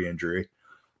this Curry injury.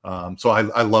 So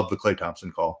I love the Klay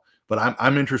Thompson call, but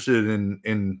I'm interested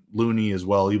in Looney as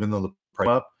well, even though the price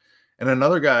up. And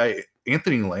another guy,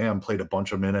 Anthony Lamb, played a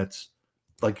bunch of minutes.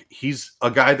 Like, he's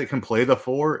a guy that can play the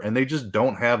 4, and they just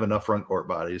don't have enough front court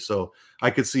bodies. So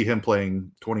I could see him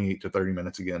playing 28 to 30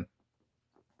 minutes again.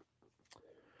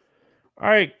 All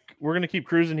right, we're going to keep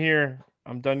cruising here.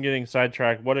 I'm done getting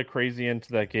sidetracked. What a crazy end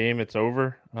to that game. It's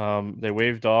over. They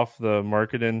waved off the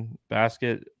Marketing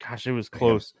basket. Gosh, it was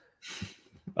close.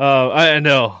 I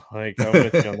know. Like, I'm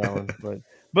with you on that one.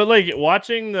 But like,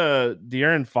 watching the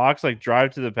De'Aaron Fox like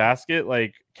drive to the basket,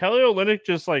 like Kelly Olynyk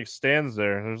just like stands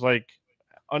there. There's like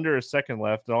under a second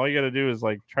left, and all you got to do is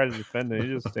like try to defend it. He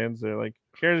just stands there. Like,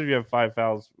 who cares if you have 5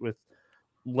 fouls with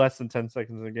less than 10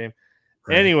 seconds in the game?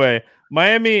 Right. Anyway,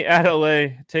 Miami at LA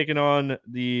taking on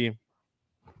the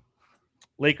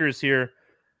Lakers here.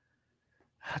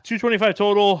 225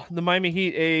 total. The Miami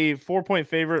Heat, a 4-point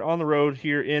favorite on the road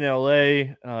here in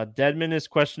LA. Dedmon is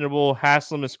questionable.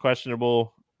 Haslam is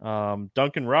questionable.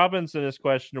 Duncan Robinson is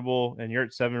questionable, and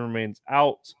Yurt 7 remains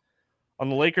out. On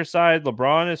the Lakers side,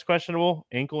 LeBron is questionable,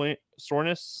 ankle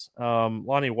soreness.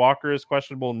 Lonnie Walker is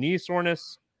questionable, knee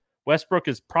soreness. Westbrook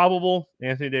is probable.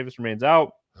 Anthony Davis remains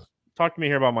out. Talk to me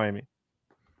here about Miami.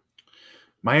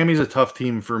 Miami's a tough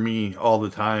team for me all the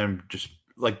time. Just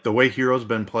like the way Hero's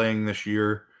been playing this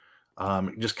year,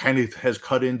 just kind of has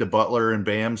cut into Butler and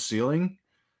Bam's ceiling.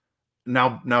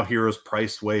 Now Hero's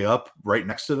priced way up right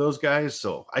next to those guys.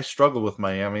 So I struggle with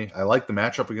Miami. I like the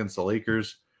matchup against the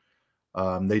Lakers.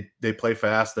 They play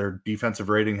fast. Their defensive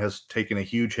rating has taken a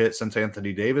huge hit since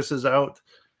Anthony Davis is out.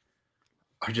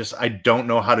 I don't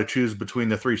know how to choose between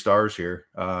the three stars here.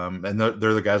 And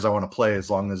they're the guys I want to play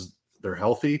as long as they're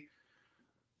healthy.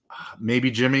 Maybe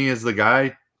Jimmy is the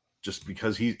guy just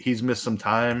because he's missed some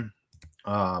time,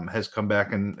 has come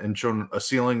back and shown a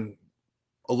ceiling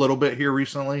a little bit here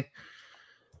recently.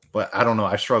 But I don't know.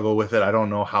 I struggle with it. I don't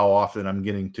know how often I'm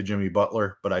getting to Jimmy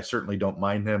Butler, but I certainly don't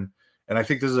mind him. And I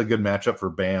think this is a good matchup for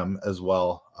Bam as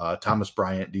well. Thomas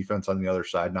Bryant defense on the other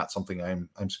side, not something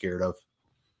I'm scared of.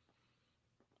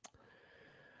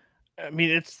 I mean,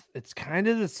 it's kind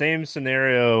of the same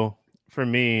scenario for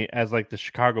me as like the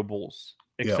Chicago Bulls,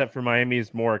 except for Miami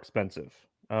is more expensive.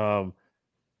 I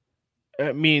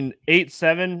mean,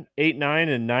 8.7, 8.9,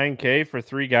 and 9K for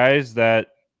three guys that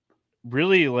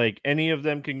really like any of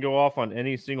them can go off on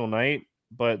any single night,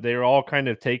 but they're all kind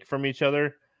of take from each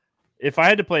other. If I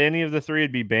had to play any of the three,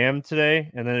 it'd be Bam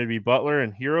today, and then it'd be Butler,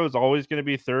 and Hero is always going to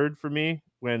be third for me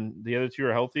when the other two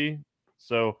are healthy.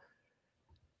 So,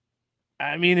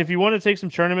 I mean, if you want to take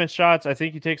some tournament shots, I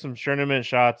think you take some tournament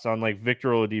shots on like Victor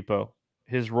Oladipo.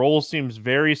 His role seems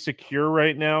very secure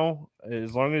right now.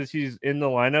 As long as he's in the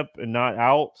lineup and not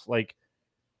out, like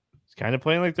he's kind of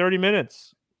playing like 30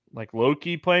 minutes, like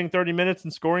low-key playing 30 minutes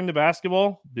and scoring the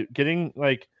basketball, getting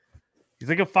like he's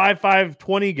like a 5'5",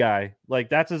 20 guy. Like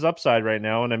that's his upside right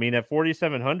now. And I mean, at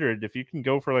 4,700, if you can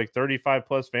go for like 35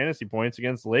 plus fantasy points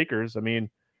against the Lakers, I mean,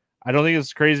 I don't think it's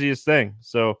the craziest thing.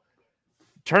 So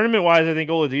tournament wise, I think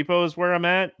Oladipo is where I'm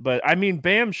at, but I mean,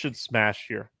 Bam should smash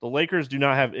here. The Lakers do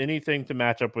not have anything to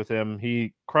match up with him.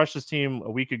 He crushed his team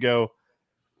a week ago.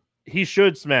 He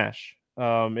should smash.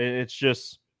 It's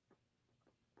just,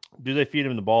 do they feed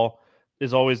him the ball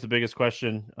is always the biggest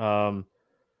question. I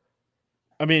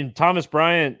mean, Thomas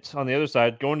Bryant on the other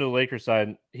side, going to the Lakers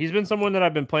side, he's been someone that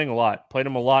I've been playing a lot. Played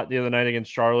him a lot the other night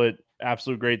against Charlotte.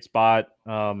 Absolute great spot.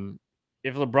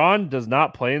 If LeBron does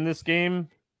not play in this game,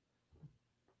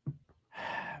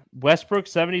 Westbrook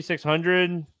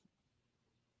 7,600,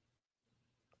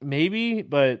 maybe,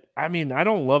 but I mean, I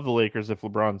don't love the Lakers if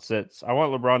LeBron sits. I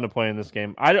want LeBron to play in this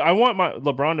game. I want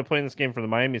LeBron to play in this game for the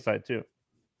Miami side too.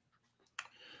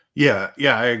 Yeah,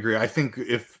 I agree. I think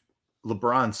if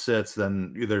LeBron sits,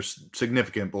 then there's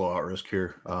significant blowout risk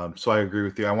here. So I agree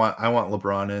with you. I want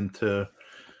LeBron in to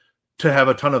have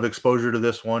a ton of exposure to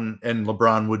this one, and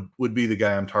LeBron would be the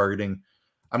guy I'm targeting.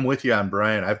 I'm with you on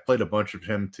Bryant. I've played a bunch of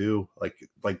him too. Like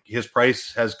his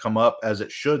price has come up as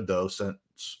it should though since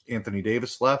Anthony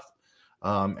Davis left,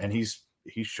 and he's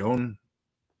shown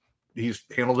he's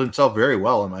handled himself very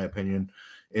well in my opinion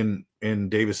in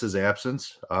Davis's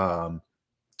absence.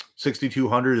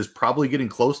 6,200 is probably getting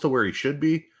close to where he should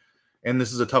be. And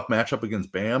this is a tough matchup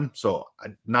against Bam. So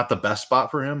not the best spot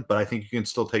for him, but I think you can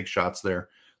still take shots there.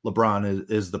 LeBron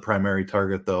is the primary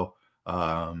target though.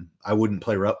 I wouldn't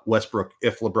play Westbrook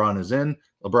if LeBron is in.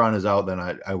 LeBron is out, then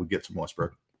I would get some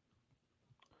Westbrook.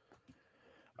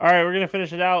 All right, we're going to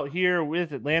finish it out here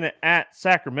with Atlanta at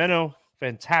Sacramento.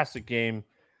 Fantastic game.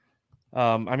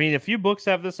 I mean, a few books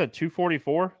have this at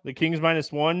 244. The Kings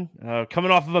 -1, coming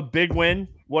off of a big win.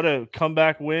 What a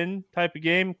comeback win type of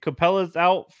game. Capella's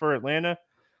out for Atlanta.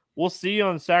 We'll see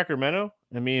on Sacramento.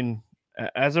 I mean,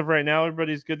 as of right now,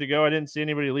 everybody's good to go. I didn't see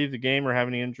anybody leave the game or have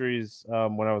any injuries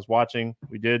when I was watching.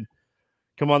 We did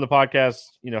come on the podcast,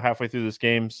 halfway through this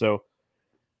game. So,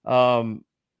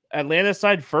 Atlanta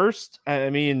side first. I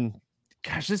mean,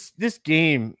 gosh, this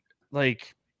game,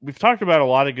 like, we've talked about a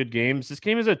lot of good games. This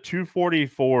game is a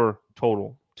 244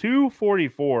 total.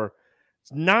 244.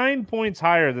 It's 9 points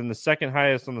higher than the second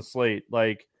highest on the slate.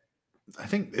 Like, I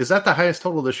think, is that the highest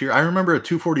total this year? I remember a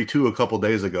 242 a couple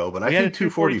days ago, but I think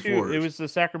 244. It was the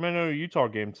Sacramento-Utah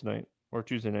game tonight or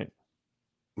Tuesday night.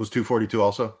 Was 242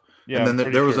 also? Yeah. And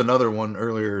then there was another one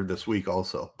earlier this week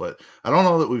also, but I don't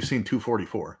know that we've seen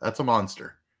 244. That's a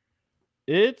monster.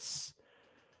 It's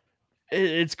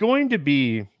going to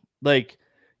be like,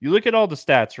 you look at all the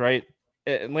stats, right?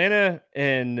 Atlanta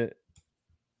and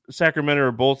Sacramento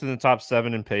are both in the top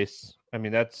 7 in pace. I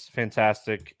mean, that's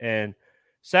fantastic. And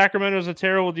Sacramento's a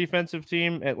terrible defensive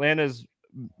team.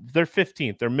 They're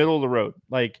 15th. They're middle of the road.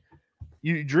 Like,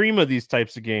 you dream of these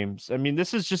types of games. I mean,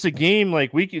 this is just a game.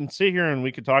 Like, we can sit here and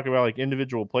we could talk about like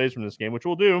individual plays from this game, which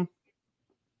we'll do.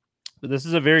 But this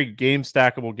is a very game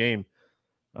stackable game.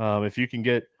 If you can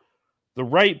get the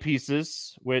right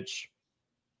pieces, which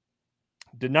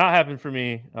did not happen for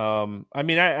me. I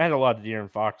mean, I had a lot of De'Aaron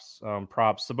Fox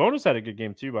props. Sabonis had a good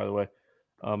game too, by the way.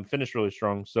 Finished really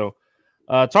strong. So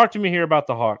talk to me here about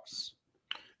the Hawks.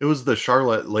 It was the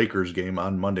Charlotte Lakers game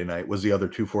on Monday night was the other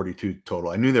 242 total.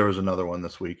 I knew there was another one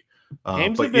this week.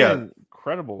 Games have been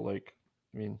incredible. Like,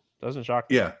 I mean, doesn't shock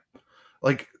me. Yeah.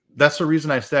 Like, that's the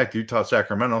reason I stacked Utah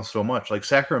Sacramento so much. Like,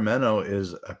 Sacramento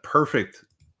is a perfect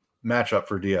matchup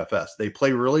for DFS. They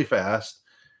play really fast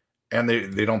and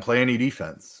they don't play any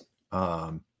defense.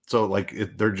 So like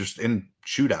they're just in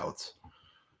shootouts.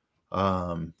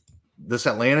 This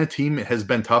Atlanta team has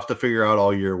been tough to figure out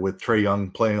all year with Trae Young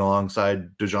playing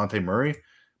alongside DeJounte Murray,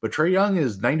 but Trae Young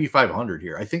is 9,500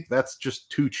 here. I think that's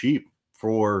just too cheap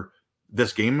for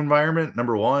this game environment,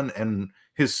 number one, and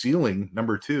his ceiling,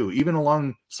 number two. Even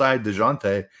alongside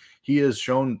DeJounte, he has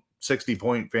shown 60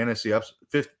 fantasy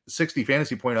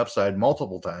point upside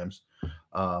multiple times.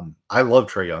 I love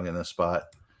Trae Young in this spot.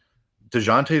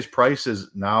 DeJounte's price is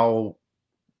now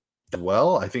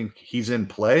well. I think he's in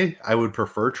play. I would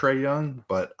prefer Trae Young,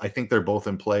 but I think they're both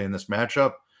in play in this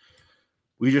matchup.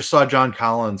 We just saw John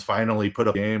Collins finally put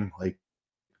up a game. Like,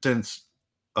 since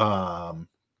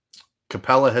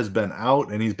Capella has been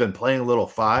out and he's been playing a little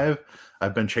 5,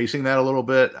 I've been chasing that a little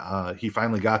bit. He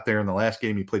finally got there in the last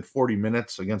game. He played 40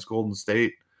 minutes against Golden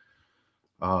State.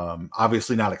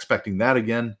 Obviously not expecting that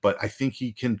again, but I think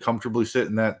he can comfortably sit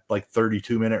in that like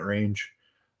 32-minute range.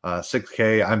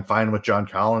 6K. I'm fine with John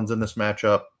Collins in this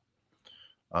matchup.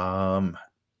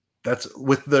 That's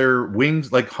with their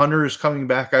wings. Like, Hunter is coming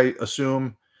back, I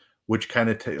assume, which kind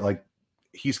of like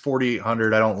he's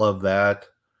 4,800. I don't love that.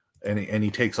 And he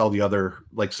takes all the other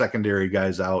like secondary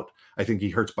guys out. I think he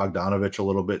hurts Bogdanovich a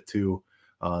little bit too.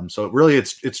 So really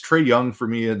it's Trae Young for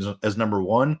me as number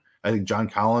one. I think John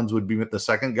Collins would be the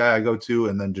second guy I go to,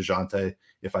 and then DeJounte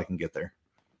if I can get there.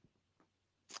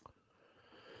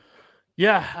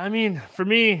 Yeah, I mean, for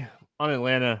me on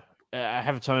Atlanta, I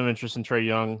have a ton of interest in Trae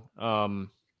Young.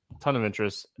 Ton of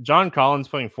interest. John Collins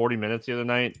playing 40 minutes the other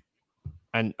night.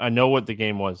 And I know what the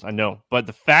game was. I know. But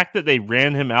the fact that they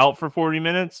ran him out for 40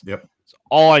 minutes, yep, is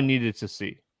all I needed to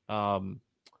see.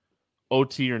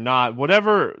 OT or not,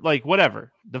 whatever.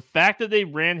 The fact that they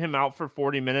ran him out for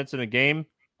 40 minutes in a game,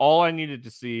 all I needed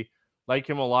to see. Like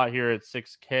him a lot here at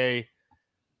 6K.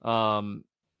 Okongwu,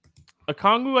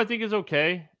 I think, is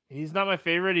okay. He's not my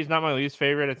favorite. He's not my least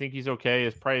favorite. I think he's okay.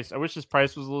 His price, I wish his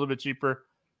price was a little bit cheaper.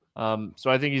 So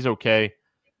I think he's okay.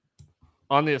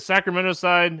 On the Sacramento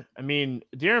side, I mean,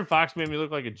 De'Aaron Fox made me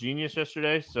look like a genius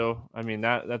yesterday. So, I mean,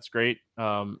 that's great.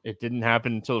 It didn't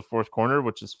happen until the fourth quarter,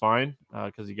 which is fine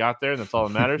because he got there, and that's all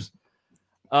that matters.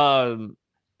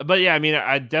 But, yeah, I mean,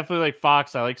 I definitely like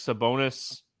Fox. I like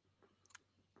Sabonis.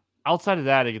 Outside of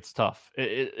that, it gets tough.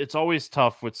 It's always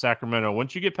tough with Sacramento.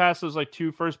 Once you get past those, like,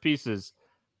 two first pieces,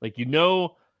 like,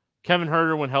 Kevin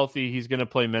Huerter, when healthy, he's going to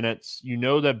play minutes. You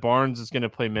know that Barnes is going to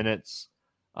play minutes.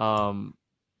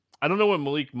 I don't know what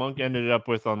Malik Monk ended up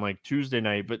with on like Tuesday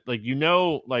night, but like,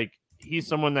 he's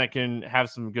someone that can have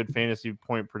some good fantasy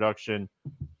point production.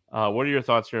 What are your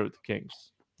thoughts here with the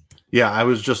Kings? Yeah, I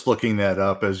was just looking that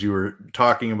up as you were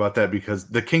talking about that because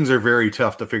the Kings are very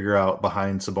tough to figure out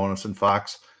behind Sabonis and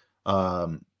Fox.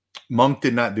 Monk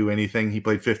did not do anything. He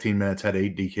played 15 minutes, had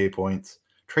 8 DK points.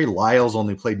 Trey Lyles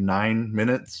only played 9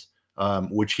 minutes,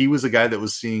 which he was a guy that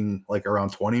was seeing like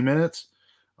around 20 minutes.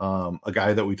 A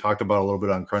guy that we talked about a little bit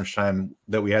on Crunch Time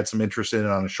that we had some interest in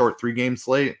on a short 3-game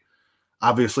slate.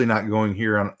 Obviously not going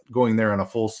there on a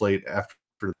full slate after.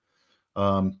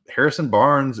 Harrison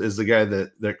Barnes is the guy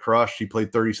that crushed. He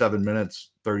played 37 minutes,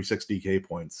 36 DK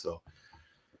points. So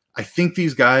I think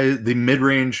these guys, the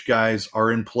mid-range guys,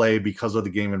 are in play because of the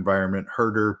game environment.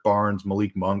 Huerter, Barnes,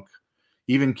 Malik Monk,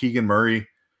 even Keegan Murray.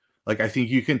 Like, I think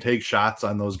you can take shots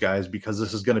on those guys because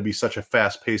this is going to be such a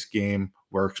fast-paced game.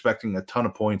 We're expecting a ton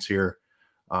of points here.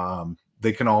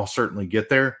 They can all certainly get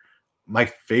there. My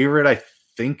favorite, I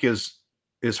think, is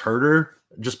Huerter,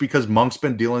 just because Monk's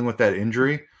been dealing with that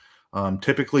injury.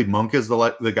 Typically, Monk is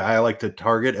the guy I like to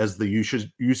target as the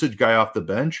usage guy off the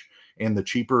bench and the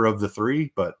cheaper of the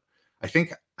three. But I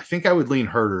think I would lean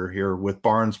Huerter here with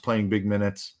Barnes playing big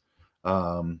minutes.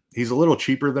 He's a little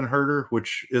cheaper than Huerter,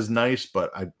 which is nice, but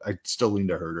I still lean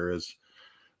to Huerter.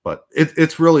 But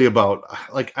it's really about,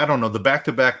 like, I don't know, the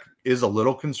back-to-back is a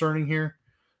little concerning here,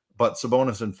 but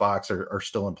Sabonis and Fox are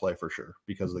still in play for sure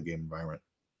because of the game environment.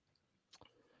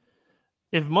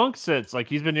 If Monk sits, like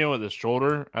he's been dealing with his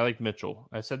shoulder, I like Mitchell.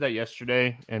 I said that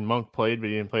yesterday, and Monk played, but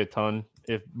he didn't play a ton.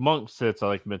 If Monk sits, I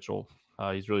like Mitchell.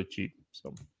 He's really cheap.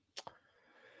 So,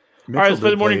 Mitchell all right, let's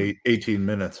play the morning. Play 18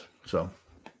 minutes, so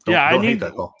don't hate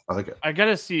that call. I like it. I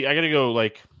gotta go.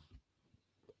 Like,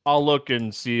 I'll look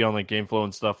and see on like game flow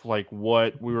and stuff. Like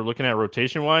what we were looking at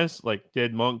rotation wise. Like,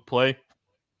 did Monk play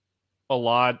a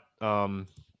lot in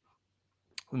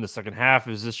the second half?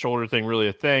 Is this shoulder thing really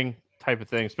a thing? Type of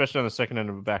thing, especially on the second end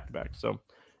of a back-to-back. So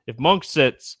if Monk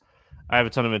sits, I have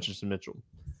a ton of interest in Mitchell.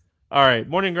 All right,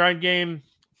 morning grind game.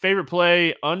 Favorite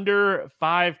play under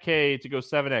 5K to go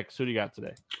 7X. Who do you got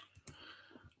today?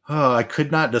 I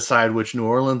could not decide which New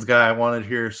Orleans guy I wanted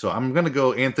here, so I'm going to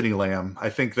go Anthony Lamb. I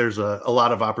think there's a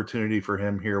lot of opportunity for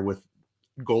him here with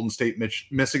Golden State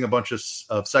missing a bunch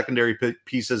of secondary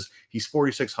pieces. He's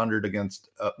 4,600 against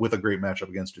with a great matchup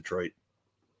against Detroit.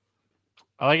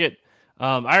 I like it.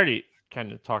 I already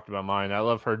kind of talked about mine. I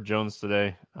love Herb Jones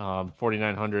today.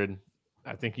 4,900.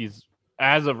 I think he's,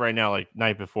 as of right now, like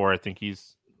night before, I think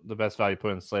he's the best value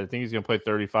put in the slate. I think he's going to play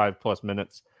 35 plus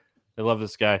minutes. I love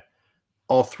this guy.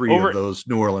 All three of those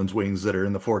New Orleans wings that are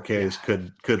in the 4Ks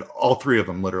could all three of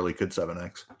them literally could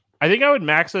 7X. I think I would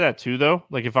max it at 2 though.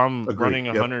 Like if I'm running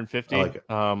 150 like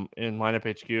in lineup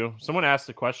HQ. Someone asked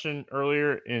the question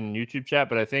earlier in YouTube chat,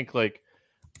 but I think like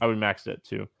I would max it at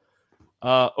 2.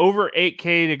 Over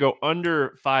 8K to go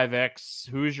under 5X.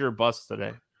 Who's your bust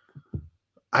today?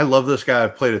 I love this guy.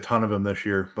 I've played a ton of him this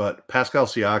year, but Pascal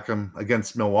Siakam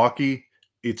against Milwaukee,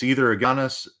 it's either a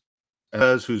Giannis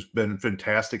who's been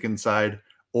fantastic inside,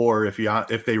 or if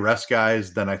they rest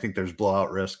guys, then I think there's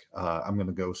blowout risk. I'm going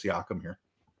to go Siakam here.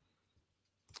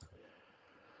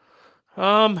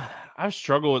 I've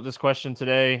struggled with this question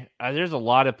today. There's a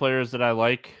lot of players that I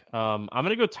like. I'm going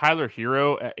to go Tyler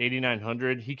Hero at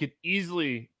 8,900. He could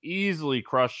easily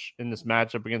crush in this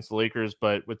matchup against the Lakers,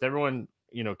 but with everyone,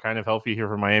 kind of healthy here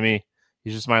for Miami,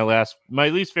 he's just my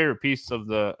least favorite piece of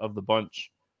the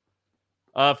bunch.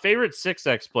 Favorite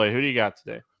 6X play. Who do you got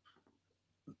today?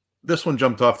 This one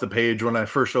jumped off the page when I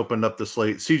first opened up the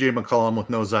slate. CJ McCollum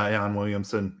with no Zion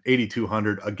Williamson,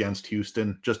 8,200 against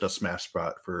Houston. Just a smash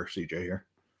spot for CJ here.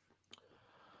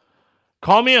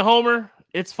 Call me a homer.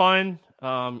 It's fine.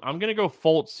 I'm going to go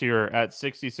Fultz here at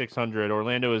 6,600.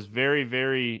 Orlando is very,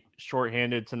 very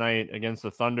shorthanded tonight against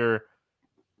the Thunder.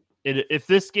 If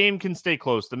this game can stay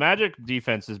close, the Magic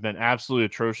defense has been absolutely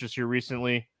atrocious here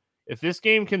recently. If this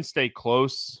game can stay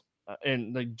close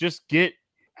and just get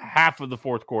half of the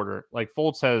fourth quarter, like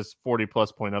Fultz has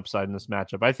 40+ point upside in this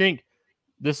matchup. I think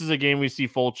this is a game we see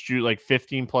Fultz shoot like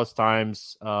 15+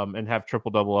 times and have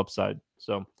triple-double upside.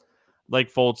 So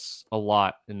like Fultz a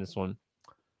lot in this one.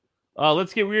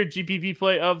 Let's get weird. GPP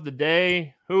play of the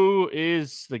day. Who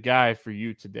is the guy for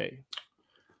you today?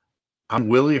 I'm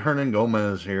Willie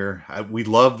Hernangomez here. We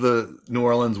love the New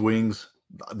Orleans wings.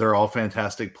 They're all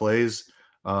fantastic plays.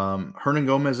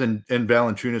 Hernangomez and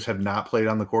Valanciunas have not played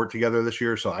on the court together this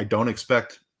year, so I don't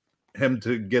expect him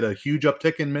to get a huge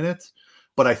uptick in minutes,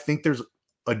 but I think there's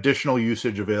additional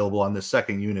usage available on this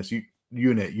second unit.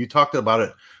 You talked about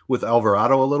it with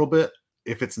Alvarado a little bit.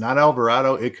 If it's not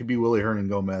Alvarado, it could be Willie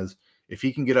Hernangomez. If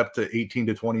he can get up to 18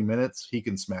 to 20 minutes, he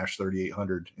can smash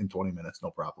 3,800 in 20 minutes,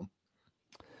 no problem.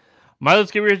 My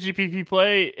Let's Get Weird GPP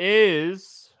play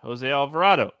is Jose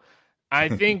Alvarado. I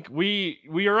think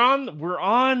we're on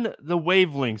the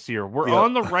wavelengths here. We're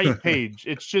on the right page.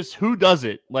 It's just who does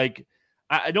it. Like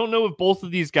I don't know if both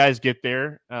of these guys get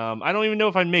there. I don't even know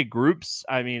if I'd make groups.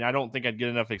 I mean, I don't think I'd get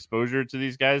enough exposure to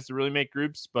these guys to really make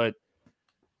groups, but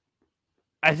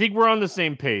I think we're on the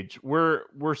same page.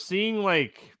 We're seeing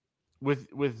like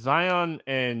with Zion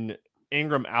and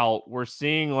Ingram out, we're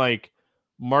seeing like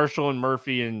Marshall and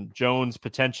Murphy and Jones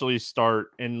potentially start,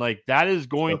 and like that is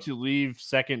going to leave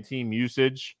second team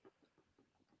usage.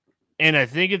 And I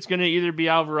think it's going to either be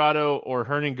Alvarado or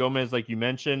Hernangomez, like you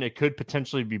mentioned. It could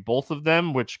potentially be both of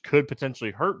them, which could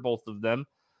potentially hurt both of them.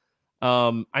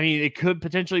 I mean, it could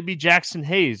potentially be Jackson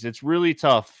Hayes. It's really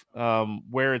tough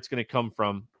where it's going to come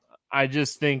from. I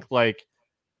just think like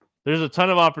there's a ton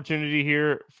of opportunity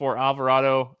here for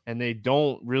Alvarado, and they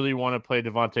don't really want to play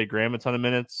Devontae Graham a ton of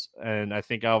minutes. And I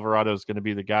think Alvarado is going to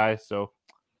be the guy. So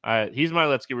he's my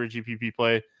Let's Get Weird GPP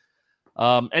play.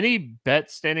 Any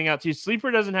bets standing out to you?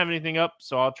 Sleeper doesn't have anything up,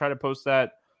 so I'll try to post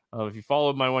that. If you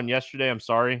followed my one yesterday, I'm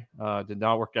sorry. Did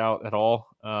not work out at all.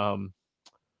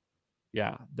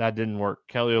 Yeah, that didn't work.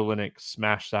 Kelly Olynyk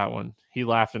smashed that one. He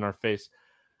laughed in our face.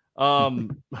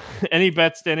 Any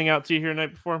bets standing out to you here the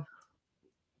night before?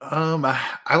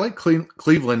 I like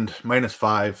Cleveland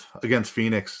 -5 against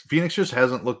Phoenix. Phoenix just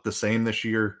hasn't looked the same this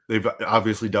year. They've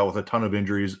obviously dealt with a ton of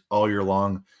injuries all year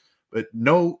long, but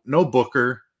no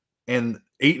Booker, and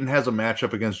Ayton has a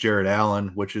matchup against Jared Allen,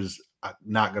 which is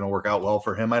not going to work out well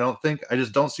for him. I don't think. I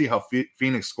just don't see how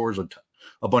Phoenix scores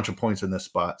a bunch of points in this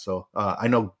spot. So I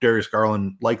know Darius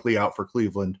Garland likely out for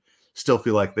Cleveland. Still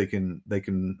feel like they can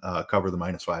cover the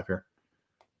 -5 here.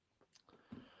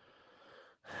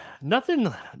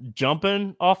 Nothing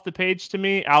jumping off the page to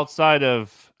me outside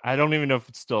of, I don't even know if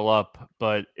it's still up,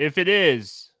 but if it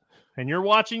is, and you're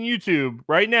watching YouTube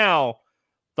right now,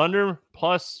 Thunder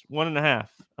plus 1.5.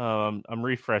 I'm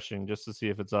refreshing just to see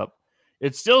if it's up.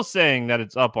 It's still saying that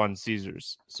it's up on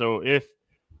Caesars. So if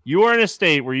you are in a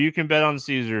state where you can bet on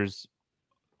Caesars,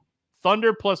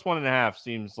 Thunder plus 1.5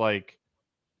 seems like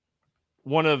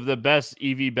one of the best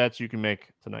EV bets you can make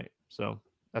tonight. So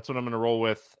that's what I'm going to roll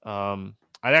with.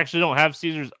 I actually don't have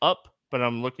Caesars up, but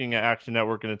I'm looking at Action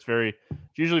Network, and it's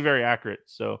usually very accurate.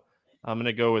 So I'm going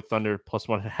to go with Thunder plus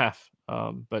 1.5.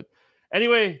 But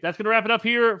anyway, that's going to wrap it up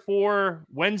here for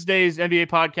Wednesday's NBA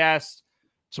podcast.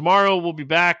 Tomorrow we'll be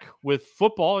back with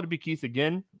football. It'll be Keith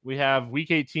again. We have Week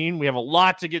 18. We have a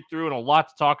lot to get through and a lot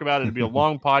to talk about. It'll be a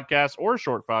long podcast or a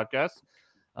short podcast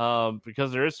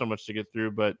because there is so much to get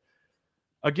through. But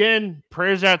again,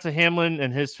 prayers out to Hamlin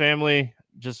and his family.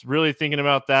 Just really thinking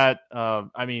about that.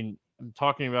 I mean, I'm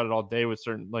talking about it all day with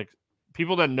certain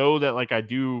people that know that I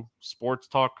do sports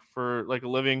talk for a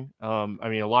living. I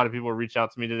mean, a lot of people reach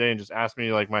out to me today and just ask me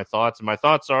my thoughts. And my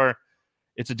thoughts are,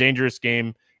 it's a dangerous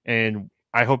game, and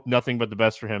I hope nothing but the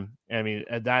best for him. I mean,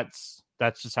 that's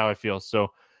just how I feel.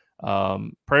 So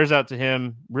prayers out to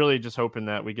him. Really just hoping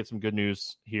that we get some good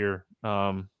news here.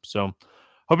 So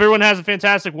hope everyone has a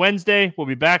fantastic Wednesday. We'll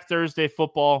be back Thursday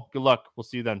football. Good luck. We'll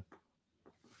see you then.